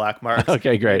soot and black marks?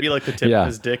 Okay, great. Maybe like the tip Yeah. of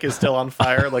his dick is still on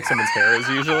fire, like someone's hair is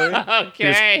usually.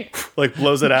 Okay. He just, like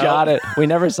blows it out. Got it. We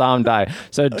never saw him die.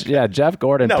 So yeah, Jeff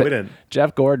Gordon. No, we didn't.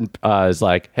 Jeff Gordon is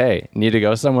like, "Hey, need to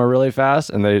go somewhere really fast,"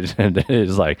 and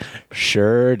he's like,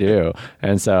 "Sure do."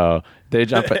 And so they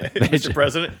jump. Mr.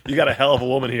 President, you got a hell of a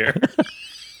woman here.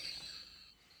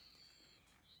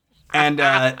 And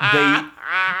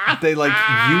they like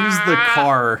use the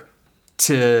car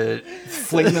to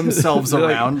fling themselves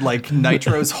around, like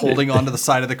Nitro's holding onto the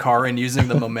side of the car and using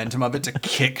the momentum of it to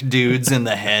kick dudes in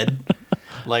the head.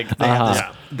 Like they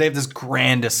have this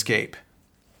grand escape,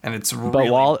 and it's really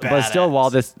but still while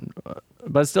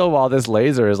this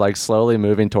laser is like slowly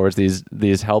moving towards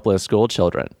these helpless school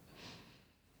children.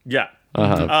 Yeah.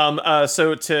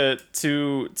 So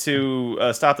to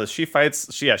stop this, she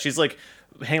fights. She's like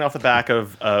hanging off the back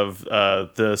of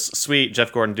this sweet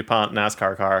Jeff Gordon DuPont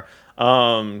NASCAR car.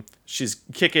 She's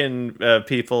kicking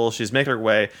people. She's making her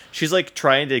way. She's like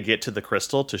trying to get to the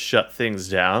crystal to shut things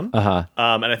down.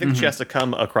 And I think she has to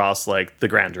come across like the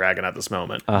Grand Dragon at this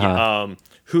moment.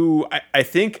 Who I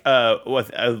think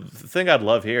the thing I'd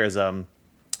love here is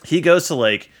he goes to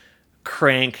like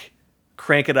crank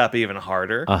it up even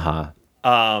harder.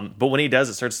 But when he does,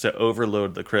 it starts to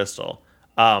overload the crystal.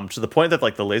 To the point that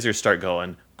like the lasers start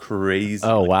going crazy.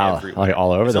 Oh, like, wow. everywhere. Like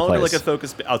all over it's the no longer place. like a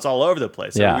focus. It's all over the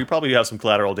place. So Yeah. we probably have some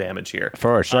collateral damage here.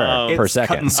 For sure, per it's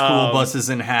second. cutting school buses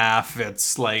in half.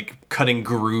 It's like cutting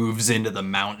grooves into the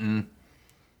mountain.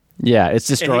 Yeah, it's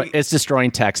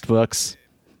destroying textbooks.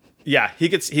 Yeah, he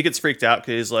gets freaked out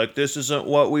because he's like, "This isn't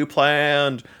what we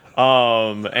planned."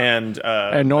 And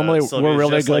normally Sylvia's we're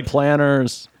really just good like,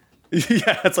 planners.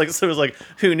 Yeah, it's like so. It was like,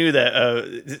 who knew that?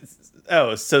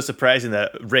 It's so surprising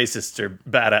that racists are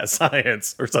bad at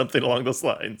science or something along those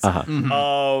lines. I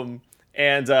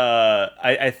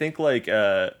think like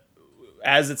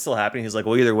as it's still happening, he's like,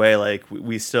 well, either way, like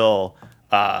we still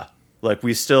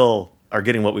are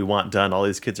getting what we want done. All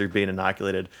these kids are being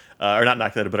inoculated, or not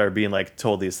inoculated, but are being like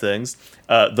told these things.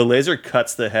 The laser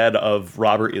cuts the head of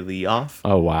Robert E. Lee off.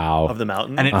 Oh wow! Of the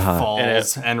mountain, And it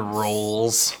falls and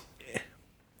rolls.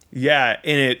 Yeah,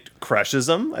 and it crushes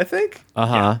him, I think.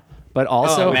 But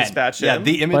also, Dispatch Yeah, him.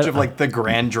 the image of like the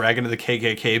Grand Dragon of the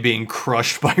KKK being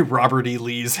crushed by Robert E.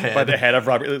 Lee's head. By the head of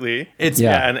Robert E. Lee. It's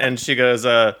Yeah. And she goes,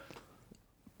 the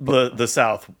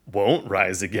South won't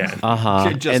rise again.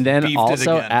 She just and then beefed it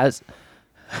also again.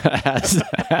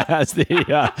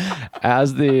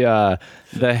 as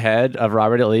the head of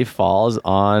Robert E. Lee falls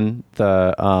on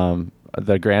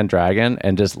the Grand Dragon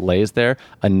and just lays there,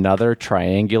 another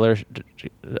triangular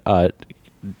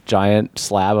giant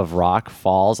slab of rock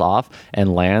falls off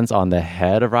and lands on the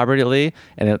head of Robert E. Lee,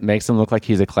 and it makes him look like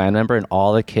he's a Klan member, and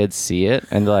all the kids see it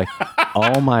and they're like,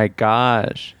 oh my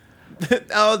gosh.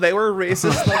 Oh, they were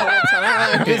racist the whole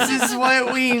time. This is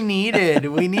what we needed.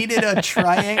 We needed a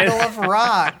triangle of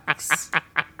rocks.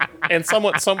 And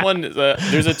someone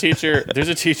there's a teacher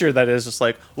that is just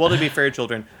like, well, to be fair,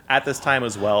 children, at this time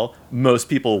as well, most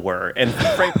people were, and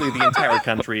frankly the entire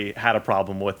country had a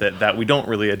problem with it that we don't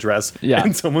really address. Yeah.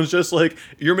 And someone's just like,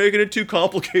 you're making it too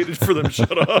complicated for them.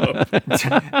 Shut up.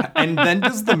 And then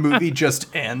does the movie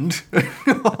just end?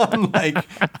 Like,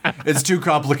 it's too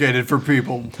complicated for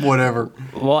people. Whatever.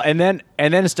 Well, and then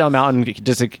Stone Mountain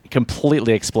just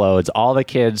completely explodes. All the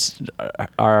kids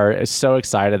are so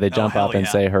excited they jump hell up and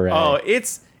yeah. say hooray. Oh,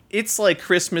 it's like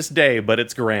Christmas Day, but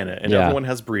it's granite, and Yeah. everyone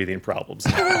has breathing problems.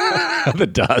 The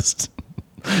dust.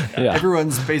 Yeah.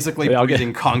 Everyone's basically They all get-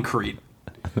 breathing concrete.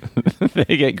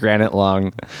 They get granite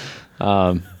lung.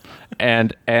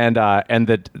 And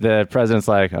the president's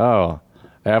like, oh,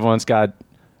 everyone's got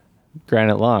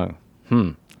granite lung.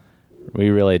 We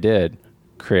really did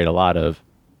create a lot of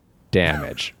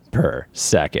damage per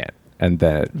second. and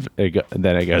then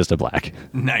it goes to black.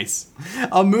 Nice.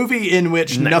 A movie in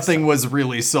which nothing was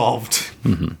really solved.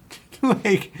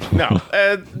 Like, No.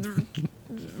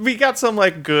 We got some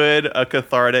like good,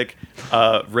 cathartic,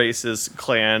 racist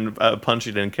Klan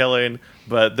punching and killing,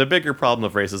 but the bigger problem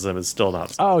of racism is still not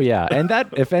solved Oh yeah, and that,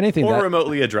 if anything, or that,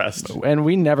 remotely addressed. and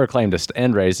we never claimed to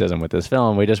end racism with this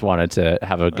film. We just wanted to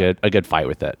have a good fight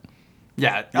with it.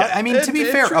 yeah. I mean, to be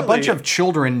fair, a bunch of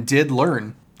children did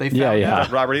learn. They found Yeah. out.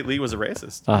 That Robert E. Lee was a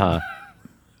racist. Uh-huh.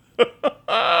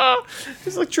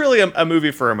 It's like truly a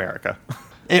movie for America.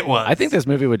 It was. I think this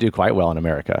movie would do quite well in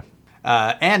America.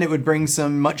 And it would bring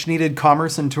some much needed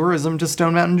commerce and tourism to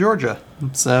Stone Mountain, Georgia.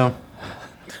 So,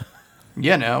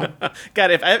 you know.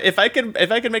 God, if I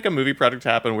could make a movie project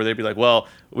happen where they'd be like, well,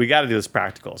 we got to do this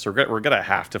practical, so we're gonna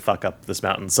have to fuck up this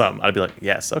mountain some. I'd be like,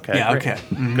 yes, okay, Yeah, great.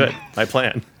 okay. Good, my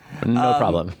plan. No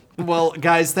problem. Well,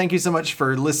 guys, thank you so much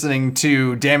for listening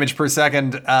to Damage Per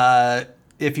Second.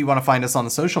 If you want to find us on the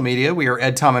social media, we are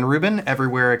Ed, Tom, and Ruben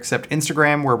everywhere except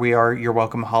Instagram, where we are You're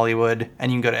Welcome Hollywood.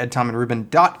 And you can go to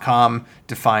edtomandruben.com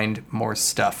to find more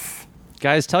stuff.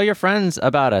 Guys, tell your friends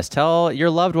about us. Tell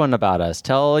your loved one about us.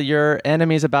 Tell your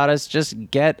enemies about us. Just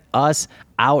get us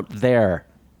out there.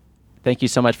 Thank you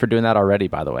so much for doing that already,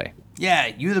 by the way. Yeah,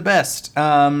 you the best.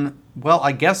 Well,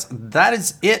 I guess that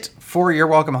is it for You're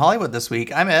Welcome Hollywood this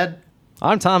week. I'm Ed.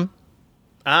 I'm Tom.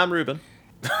 I'm Ruben.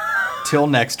 Till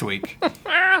next week.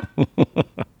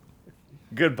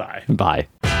 Goodbye. Bye.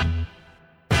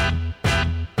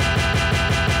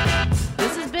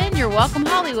 This has been Your Welcome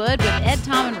Hollywood with Ed,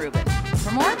 Tom, and Ruben.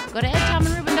 For more, go to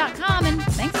edtomandruben.com, and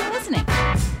thanks